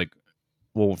them, just like,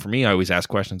 well, for me, I always ask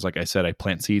questions. Like I said, I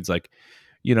plant seeds. Like,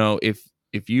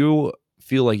 if you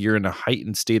feel like you're in a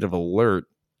heightened state of alert,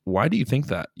 why do you think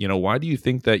that? Why do you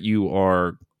think that you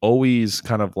are always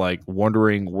kind of like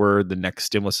wondering where the next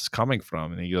stimulus is coming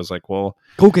from? And he goes like, well,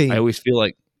 I Cocaine. always feel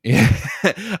like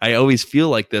I always feel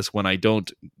like this when I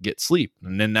don't get sleep.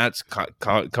 And then that's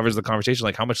covers the conversation.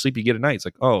 Like, how much sleep you get a night? It's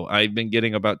like, oh, I've been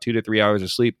getting about 2 to 3 hours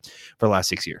of sleep for the last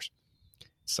 6 years.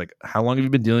 It's like, how long have you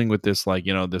been dealing with this, like,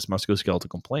 this musculoskeletal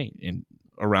complaint in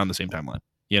around the same timeline?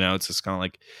 It's just kind of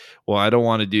like, well, I don't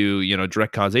want to do,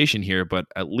 direct causation here, but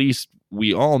at least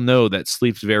we all know that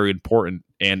sleep's very important.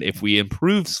 And if we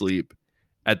improve sleep,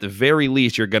 at the very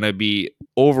least, you're going to be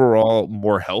overall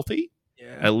more healthy.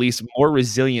 at least more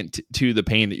resilient to the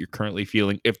pain that you're currently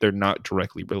feeling if they're not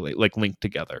directly like linked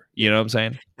together. Yeah. You know what I'm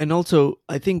saying? And also,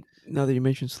 I think now that you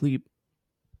mentioned sleep,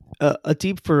 a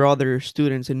tip for other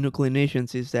students and new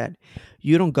clinicians is that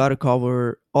you don't got to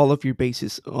cover all of your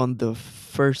bases on the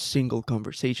first single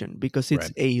conversation because it's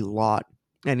Right. a lot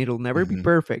and it'll never be Hmm.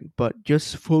 perfect, but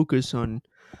just focus on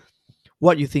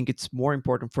what you think it's more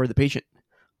important for the patient.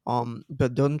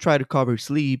 But don't try to cover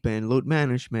sleep and load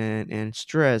management and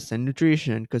stress and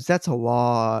nutrition because that's a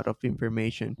lot of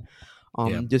information.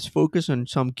 Yeah. Just focus on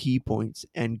some key points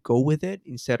and go with it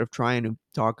instead of trying to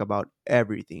talk about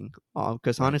everything.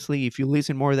 Because Right. honestly, if you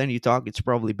listen more than you talk, it's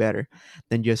probably better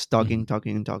than just Hmm. talking,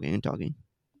 talking, and talking and talking.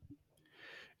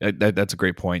 That's a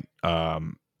great point. I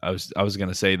was going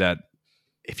to say that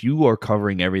if you are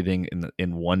covering everything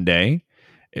in one day,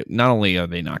 not only are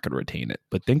they not going to retain it,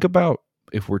 but think about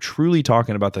if we're truly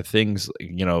talking about the things,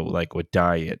 like with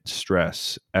diet,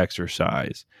 stress,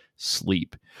 exercise,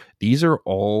 sleep. These are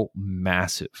all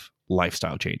massive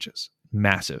lifestyle changes,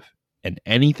 massive. And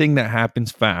anything that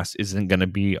happens fast isn't going to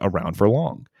be around for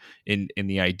long. And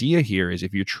the idea here is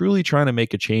if you're truly trying to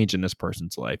make a change in this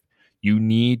person's life, you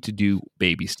need to do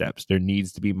baby steps. There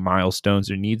needs to be milestones.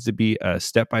 There needs to be a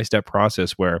step by step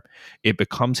process where it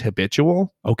becomes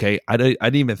habitual. Okay, I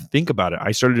didn't even think about it.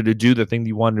 I started to do the thing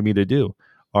you wanted me to do.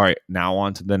 All right, now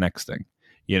on to the next thing.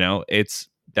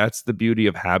 That's the beauty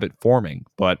of habit forming.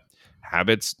 But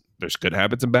habits, there's good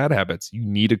habits and bad habits. You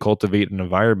need to cultivate an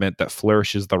environment that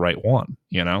flourishes the right one.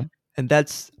 And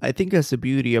I think that's the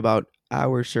beauty about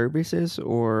our services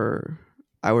or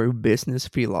our business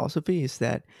philosophy is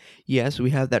that, yes, we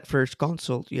have that first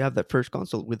consult. You have that first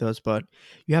consult with us, but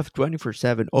you have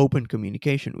 24/7 open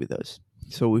communication with us.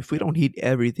 So if we don't hit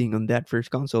everything on that first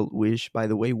consult, which by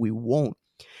the way, we won't,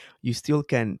 you still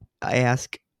can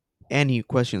ask any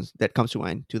questions that comes to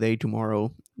mind today,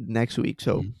 tomorrow, next week.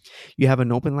 So Mhm. you have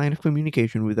an open line of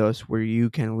communication with us where you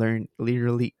can learn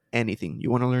literally anything.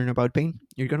 You want to learn about pain?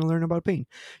 You're going to learn about pain.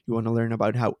 You want to learn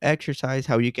about how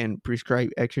you can prescribe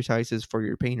exercises for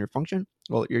your pain or function?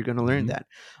 Well, you're going to learn Mhm. that.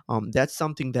 That's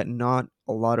something that not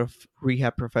a lot of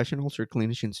rehab professionals or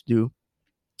clinicians do.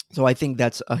 So I think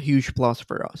that's a huge plus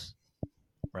for us.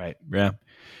 Right. Yeah.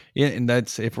 Yeah, and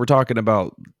that's if we're talking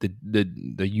about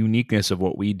the uniqueness of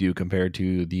what we do compared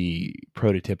to the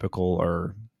prototypical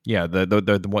or yeah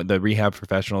the rehab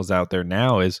professionals out there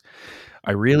now is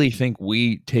I really think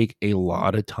we take a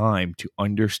lot of time to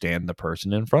understand the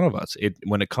person in front of us. It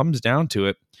when it comes down to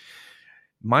it,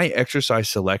 my exercise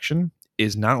selection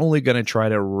is not only going to try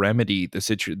to remedy the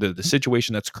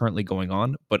situation that's currently going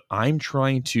on, but I'm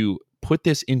trying to put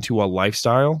this into a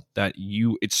lifestyle that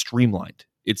it's streamlined.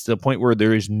 It's the point where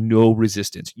there is no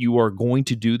resistance. You are going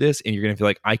to do this and you're going to feel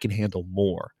like I can handle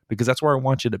more because that's where I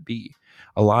want you to be.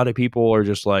 A lot of people are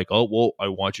just like, oh, well, I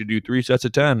want you to do 3 sets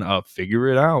of 10. Figure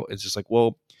it out. It's just like,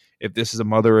 well, if this is a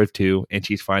mother of two and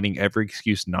she's finding every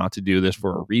excuse not to do this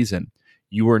for a reason,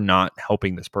 you are not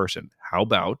helping this person. How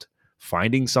about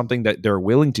finding something that they're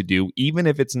willing to do, even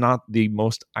if it's not the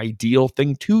most ideal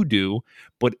thing to do,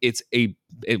 but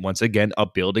once again, a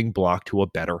building block to a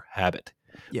better habit.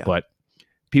 Yeah. But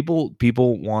people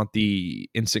want the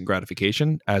instant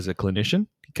gratification as a clinician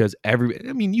because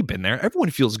you've been there. Everyone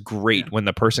feels Yeah. great when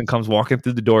the person comes walking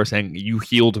through the door saying, "You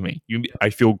healed me. I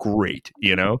feel great."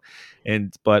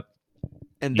 But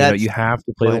And you that's have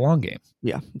to play go the ahead. long game.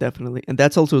 Yeah, definitely. And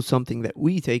that's also something that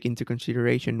we take into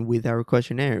consideration with our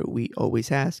questionnaire. We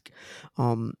always ask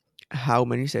um, how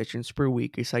many sessions per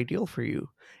week is ideal for you?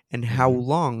 And how Mhm.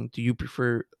 long do you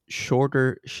prefer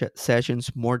shorter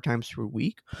sessions more times per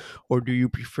week? Or do you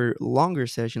prefer longer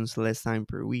sessions less time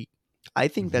per week? I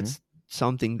think Mhm. that's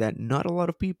something that not a lot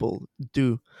of people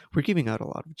do. We're giving out a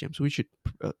lot of gyms. We should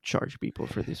charge people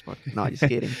for this podcast. No, just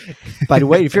kidding. By the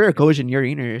way, if you're a coach and you're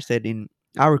interested in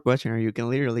our questionnaire, you can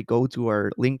literally go to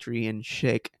our link tree and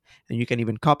check, and you can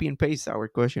even copy and paste our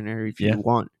questionnaire if Yeah, you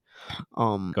want.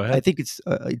 go I ahead. think it's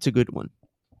a good one.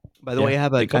 By the Yeah, way, I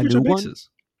have it a covers new your one. bases.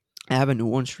 I have a new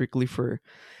one strictly for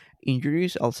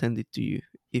injuries. I'll send it to you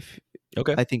if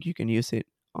Okay, I think you can use it.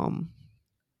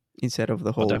 Instead of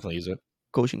the I'll whole definitely use it.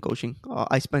 coaching.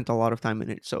 I spent a lot of time in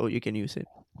it, so you can use it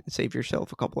and save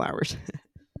yourself a couple hours.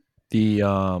 The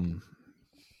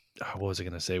what was I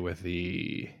going to say with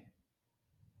the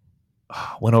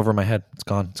went over my head. It's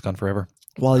gone. It's gone forever.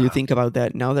 While you Ah, think about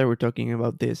that, now that we're talking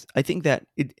about this, I think that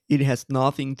it has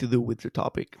nothing to do with the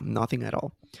topic, nothing at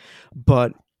all.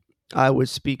 But I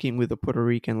was speaking with a Puerto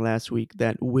Rican last week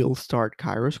that will start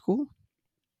Cairo school,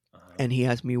 uh-huh. and he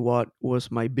asked me what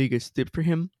was my biggest tip for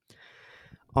him.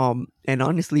 And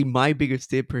honestly, my biggest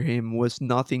tip for him was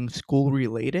nothing school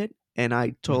related, and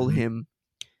I told Mhm. him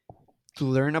to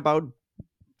learn about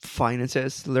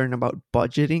finances, learn about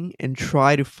budgeting, and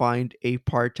try to find a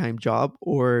part time job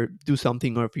or do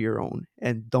something of your own.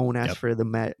 And don't ask Yep. for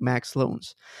the max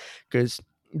loans, because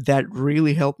that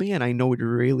really helped me. And I know it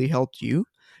really helped you.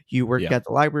 You worked Yeah. at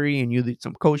the library and you did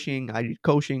some coaching. I did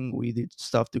coaching. We did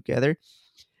stuff together.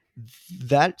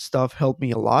 That stuff helped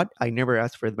me a lot. I never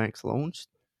asked for the max loans,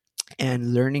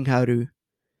 and learning how to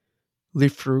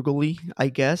live frugally, I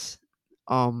guess,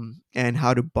 and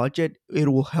how to budget, it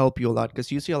will help you a lot,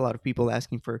 because you see a lot of people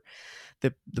asking for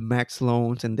the max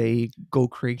loans, and they go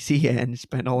crazy and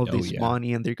spend all of Oh this yeah.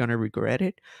 money and they're gonna regret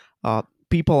it.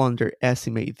 People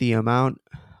underestimate the amount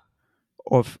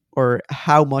of, or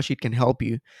how much it can help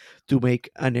you to make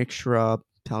an extra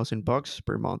 $1,000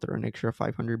 per month or an extra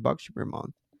 $500 per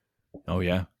month. Oh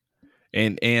yeah.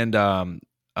 And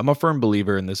I'm a firm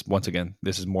believer in this. Once again,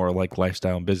 this is more like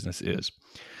lifestyle and business is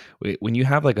when you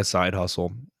have like a side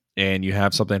hustle and you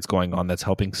have something that's going on that's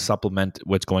helping supplement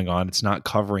what's going on. It's not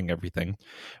covering everything,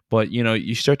 but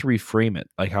you start to reframe it.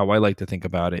 Like how I like to think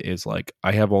about it is like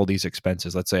I have all these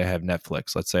expenses. Let's say I have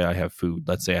Netflix. Let's say I have food.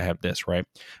 Let's say I have this, right?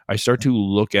 I start to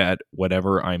look at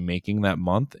whatever I'm making that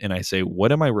month and I say,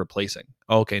 what am I replacing?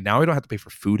 Okay, now I don't have to pay for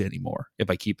food anymore if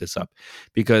I keep this up,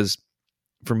 because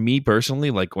for me personally,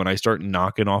 like when I start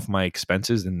knocking off my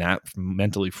expenses and that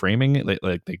mentally framing it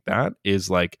like that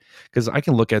is like, because I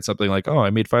can look at something like, oh,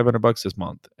 I made $500 this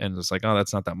month, and it's like, oh,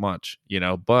 that's not that much.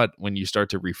 But when you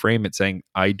start to reframe it, saying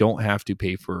I don't have to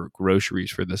pay for groceries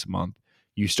for this month,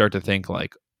 you start to think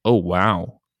like, oh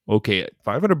wow, okay,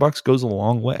 $500 goes a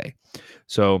long way.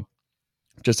 So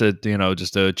just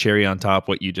a cherry on top,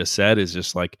 what you just said is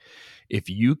just like,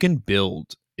 if you can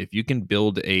build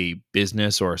a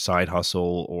business or a side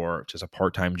hustle or just a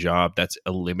part-time job that's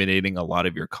eliminating a lot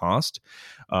of your cost,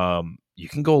 you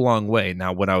can go a long way.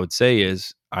 Now what I would say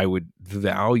is I would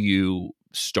value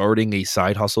starting a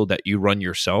side hustle that you run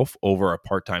yourself over a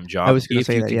part-time I job was gonna if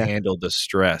say you that, can yeah. handle the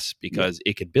stress, Yeah, because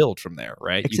it could build from there,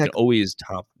 right? You can exactly. always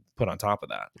put on top of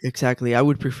that. Exactly. I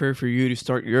would prefer for you to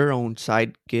start your own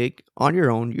side gig on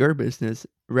your own, your business,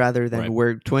 rather Right. than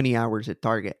work 20 hours at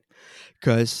Target,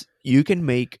 because you can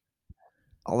make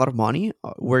a lot of money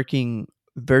working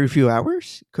very few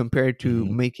hours compared to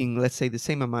Hmm. making, let's say, the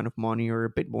same amount of money or a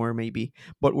bit more, maybe,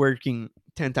 but working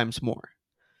 10 times more.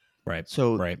 Right.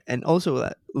 So, Right. and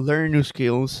also learn new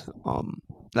skills.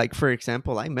 Like, for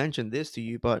example, I mentioned this to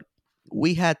you, but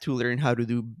we had to learn how to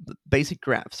do basic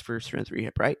graphs for Strength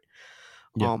Rehab, right?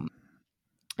 Yep. Um,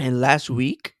 and last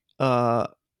week, I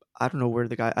don't know where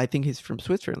the guy, I think he's from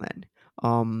Switzerland.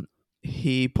 Um,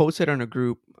 he posted on a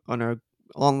group, on a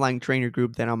online trainer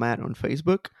group that I'm at on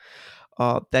Facebook,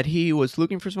 that he was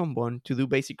looking for someone to do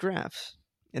basic graphs.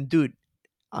 And dude,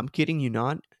 I'm kidding you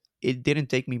not, it didn't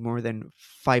take me more than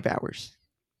 5 hours,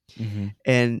 Hmm.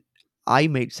 and I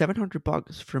made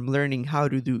 $700 from learning how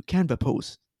to do Canva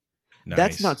posts.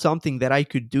 That's Nice. not something that I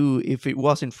could do if it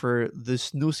wasn't for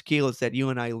this new skills that you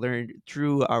and I learned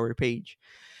through our page.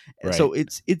 Right. So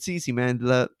it's easy, man.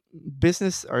 The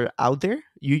business are out there.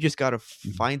 You just gotta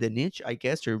Mhm. find a niche, I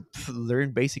guess, or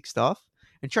learn basic stuff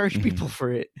and charge Mhm. people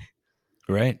for it.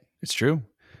 Right. It's true.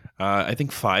 I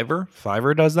think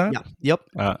Fiverr does that. Yeah. Yep.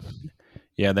 Uh,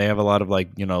 yeah, they have a lot of like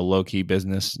low key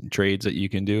business trades that you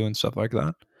can do and stuff like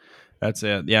that. That's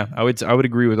it. Yeah, I would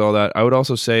agree with all that. I would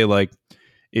also say like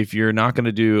if you're not going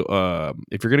to do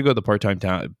if you're going to go the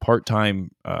part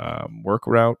time work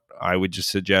route, I would just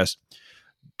suggest,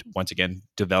 once again,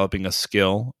 developing a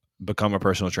skill, become a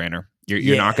personal trainer.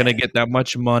 You're not going to Yeah. get that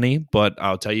much money, but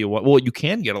I'll tell you what. Well, you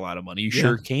can get a lot of money. You Yeah.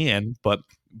 sure can, but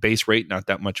base rate not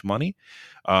that much money.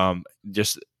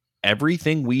 Just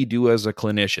everything we do as a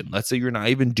clinician. Let's say you're not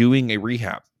even doing a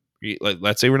rehab.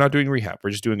 Let's say we're not doing rehab.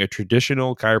 We're just doing a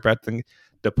traditional chiropractic.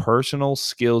 The personal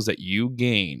skills that you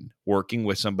gain working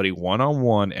with somebody one on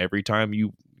one every time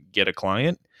you get a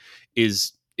client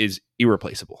is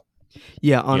irreplaceable.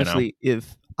 Yeah, You know. honestly,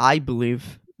 if I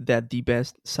believe that the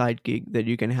best side gig that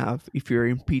you can have if you're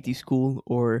in PT school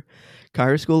or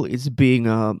chiro school is being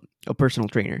a personal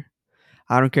trainer.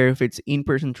 I don't care if it's in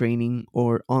person training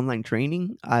or online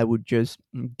training. I would just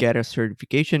get a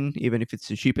certification, even if it's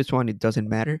the cheapest one, it doesn't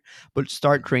matter. But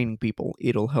start training people.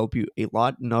 It'll help you a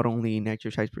lot, not only in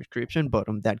exercise prescription, but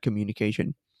on that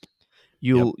communication.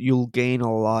 Yep. You'll gain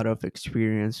a lot of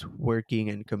experience working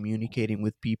and communicating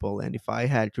with people. And if I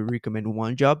had to recommend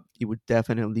one job, it would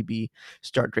definitely be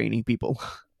start training people.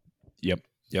 Yep.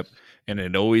 Yep. And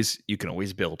you can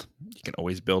always build. You can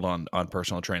always build on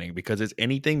personal training because it's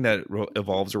anything that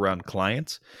evolves around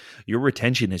clients. Your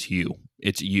retention is you.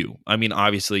 It's you. I mean,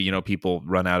 obviously, people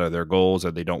run out of their goals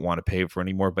or they don't want to pay for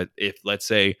anymore. But if, let's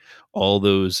say, all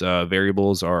those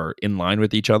variables are in line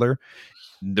with each other,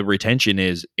 the retention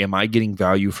is, am I getting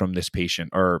value from this patient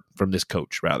or from this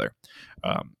coach rather?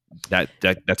 Um,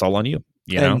 that's all on you,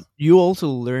 you know? And you also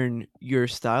learn your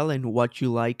style and what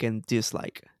you like and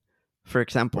dislike. For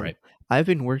example, Right. I've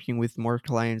been working with more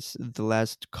clients the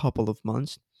last couple of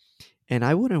months, and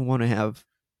I wouldn't want to have,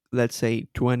 let's say,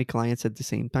 20 clients at the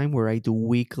same time where I do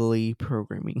weekly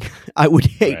programming. I would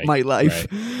hate Right. my life.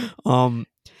 Right. Um,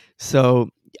 so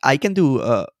I can do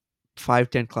 5,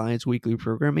 10 clients weekly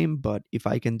programming, but if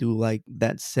I can do like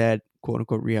that set quote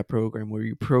unquote rehab program where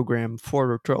you program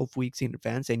 4 or 12 weeks in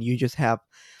advance and you just have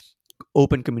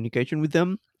open communication with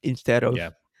them instead Yeah.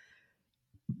 of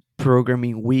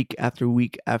programming week after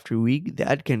week after week,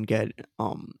 that can get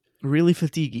really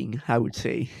fatiguing, I would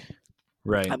say.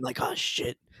 Right. I'm like, oh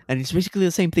shit. And it's basically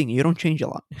the same thing. You don't change a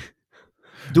lot.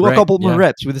 Do a Right. couple more Yeah.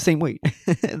 reps with the same weight.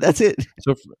 That's it.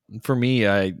 So for me,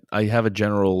 I have a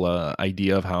general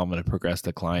idea of how I'm going to progress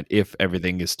the client if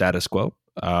everything is status quo,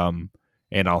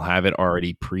 and I'll have it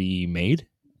already pre-made.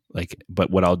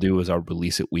 But what I'll do is I'll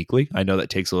release it weekly. I know that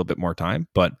takes a little bit more time,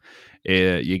 but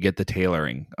you get the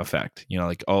tailoring effect.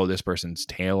 Like, oh, this person's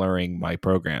tailoring my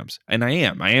programs, and I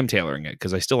am tailoring it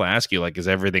because I still ask you, like, is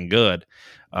everything good?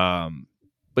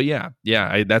 But yeah,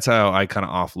 that's how I kind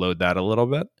of offload that a little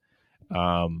bit.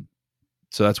 Um,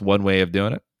 so that's one way of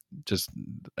doing it. Just,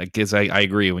 I guess I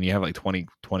agree. When you have like 20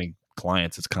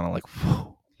 clients, it's kind of like,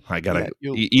 whew, I Yeah, gotta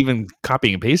you'll even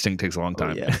copying and pasting takes a long oh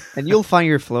time. yeah. And you'll find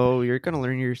your flow. You're gonna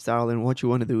learn your style and what you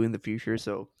want to do in the future.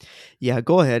 So yeah,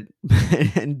 go ahead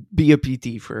and be a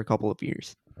PT for a couple of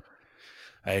years.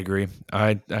 I agree.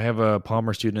 I have a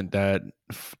Palmer student that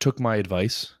took my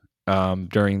advice.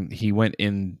 He went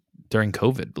in during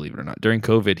COVID. Believe it or not, during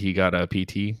COVID he got a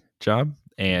PT job,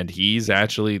 and he's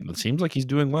actually, it seems like he's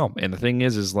doing well. And the thing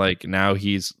is like, now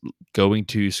he's going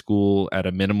to school at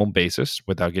a minimum basis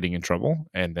without getting in trouble,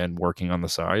 and then working on the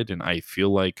side. And I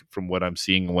feel like, from what I'm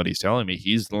seeing and what he's telling me,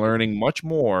 he's learning much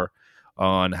more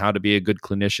on how to be a good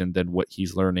clinician than what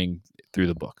he's learning through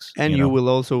the books. And you will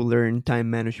also learn time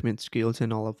management skills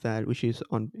and all of that, which is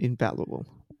invaluable.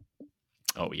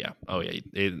 Oh yeah. Oh yeah.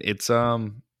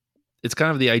 It's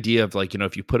kind of the idea of, like,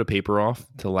 if you put a paper off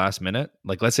to the last minute,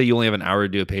 like, let's say you only have an hour to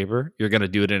do a paper, you're going to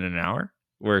do it in an hour.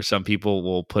 Where some people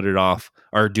will put it off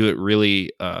or do it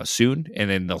really soon, and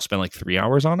then they'll spend like 3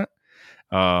 hours on it.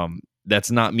 That's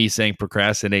not me saying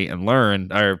procrastinate and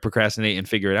learn, or procrastinate and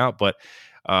figure it out, but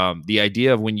the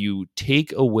idea of, when you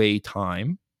take away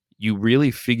time, you really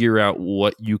figure out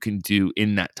what you can do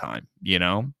in that time.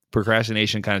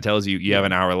 Procrastination kind of tells you you have Yeah.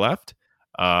 an hour left.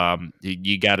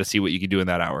 You got to see what you can do in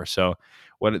that hour. So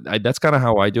that's kind of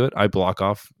how I do it. I block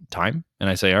off time and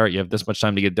I say, all right, you have this much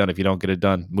time to get it done. If you don't get it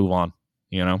done, move on.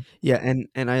 Yeah,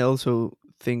 and I also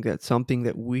think that something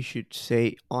that we should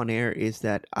say on air is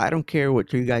that I don't care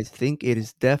what you guys think, it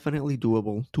is definitely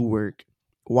doable to work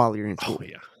while you're in Oh school.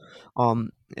 yeah.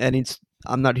 And it's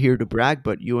I'm not here to brag,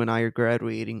 but you and I are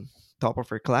graduating top of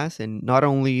our class, and not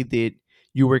only did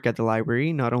you work at the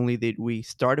library, not only did we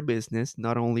start a business,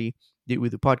 not only did we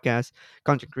do podcast,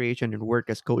 content creation, and work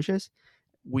as coaches,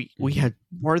 we Mhm. had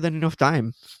more than enough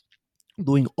time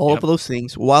doing all of Yep. those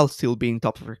things while still being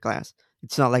top of our class.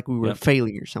 It's not like we were Yep.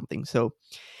 failing or something. So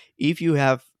if you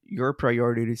have your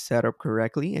priorities set up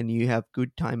correctly and you have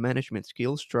good time management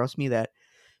skills, trust me that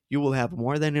you will have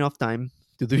more than enough time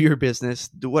to do your business,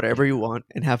 do whatever you want,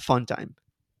 and have fun time.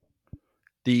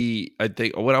 I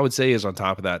think what I would say is, on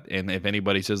top of that, and if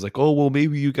anybody says like, oh, well,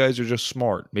 maybe you guys are just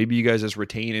smart, maybe you guys just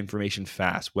retain information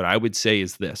fast, what I would say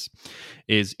is this: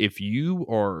 is if you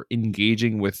are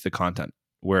engaging with the content,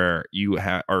 where you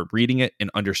are reading it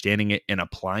and understanding it and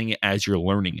applying it as you're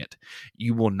learning it,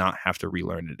 you will not have to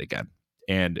relearn it again.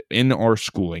 And in our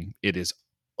schooling, it is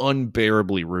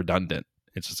unbearably redundant.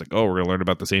 It's just like, oh, we're going to learn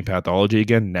about the same pathology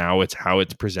again. Now it's how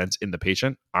it presents in the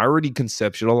patient. I already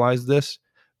conceptualized this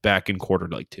back in quarter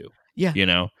like two, Yeah. you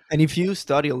know? And if you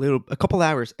study a couple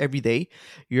hours every day,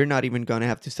 you're not even gonna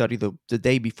have to study the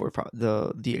day before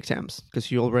the exams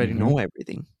because you already Mm-hmm. know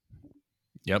everything.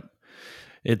 Yep.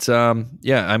 It's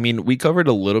yeah, I mean, we covered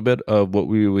a little bit of what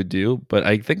we would do, but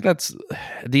I think that's,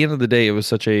 at the end of the day, it was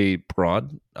such a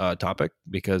broad topic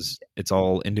because it's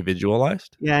all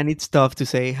individualized. Yeah, and it's tough to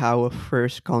say how a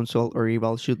first consult or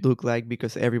eval should look like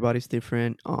because everybody's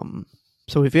different.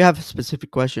 So if you have specific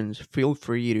questions, feel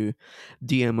free to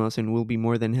DM us, and we'll be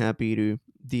more than happy to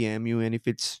DM you, and if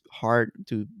it's hard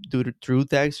to do it through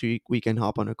text, we can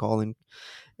hop on a call and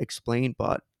explain.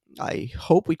 But I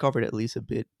hope we covered at least a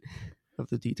bit of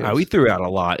the We details. threw out a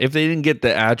lot. If they didn't get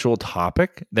the actual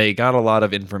topic, they got a lot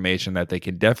of information that they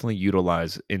can definitely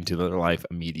utilize into their life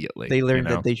immediately. They You learned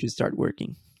know? that they should start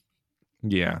working.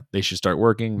 Yeah, they should start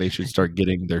working. They should start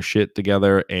getting their shit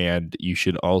together. And you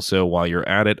should also, while you're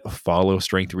at it, follow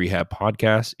Strength Rehab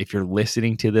Podcast. If you're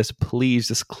listening to this, please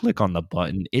just click on the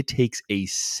button. It takes a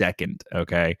second,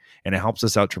 okay? And it helps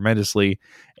us out tremendously.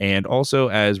 And also,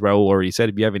 as Raul already said,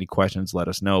 if you have any questions, let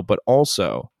us know. But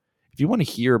also, if you want to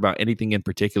hear about anything in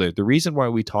particular, the reason why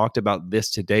we talked about this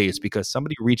today is because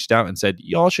somebody reached out and said,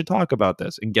 y'all should talk about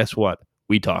this. And guess what?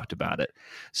 We talked about it.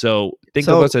 So think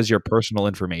of So us as your personal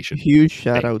information. huge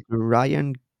shout Hey, out to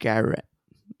Ryan Garrett.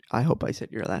 I hope I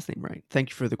said your last name right. Thank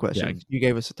you for the question. yeah, You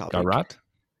gave us a topic. Garat?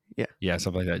 Yeah. Yeah,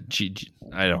 something like that.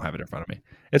 I don't have it in front of me.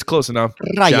 It's close enough.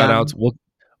 Shout Ryan. outs.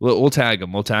 We'll tag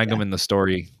them. We'll tag them in the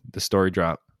story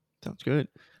drop. Sounds good.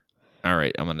 All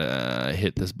right, I'm gonna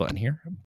hit this button here.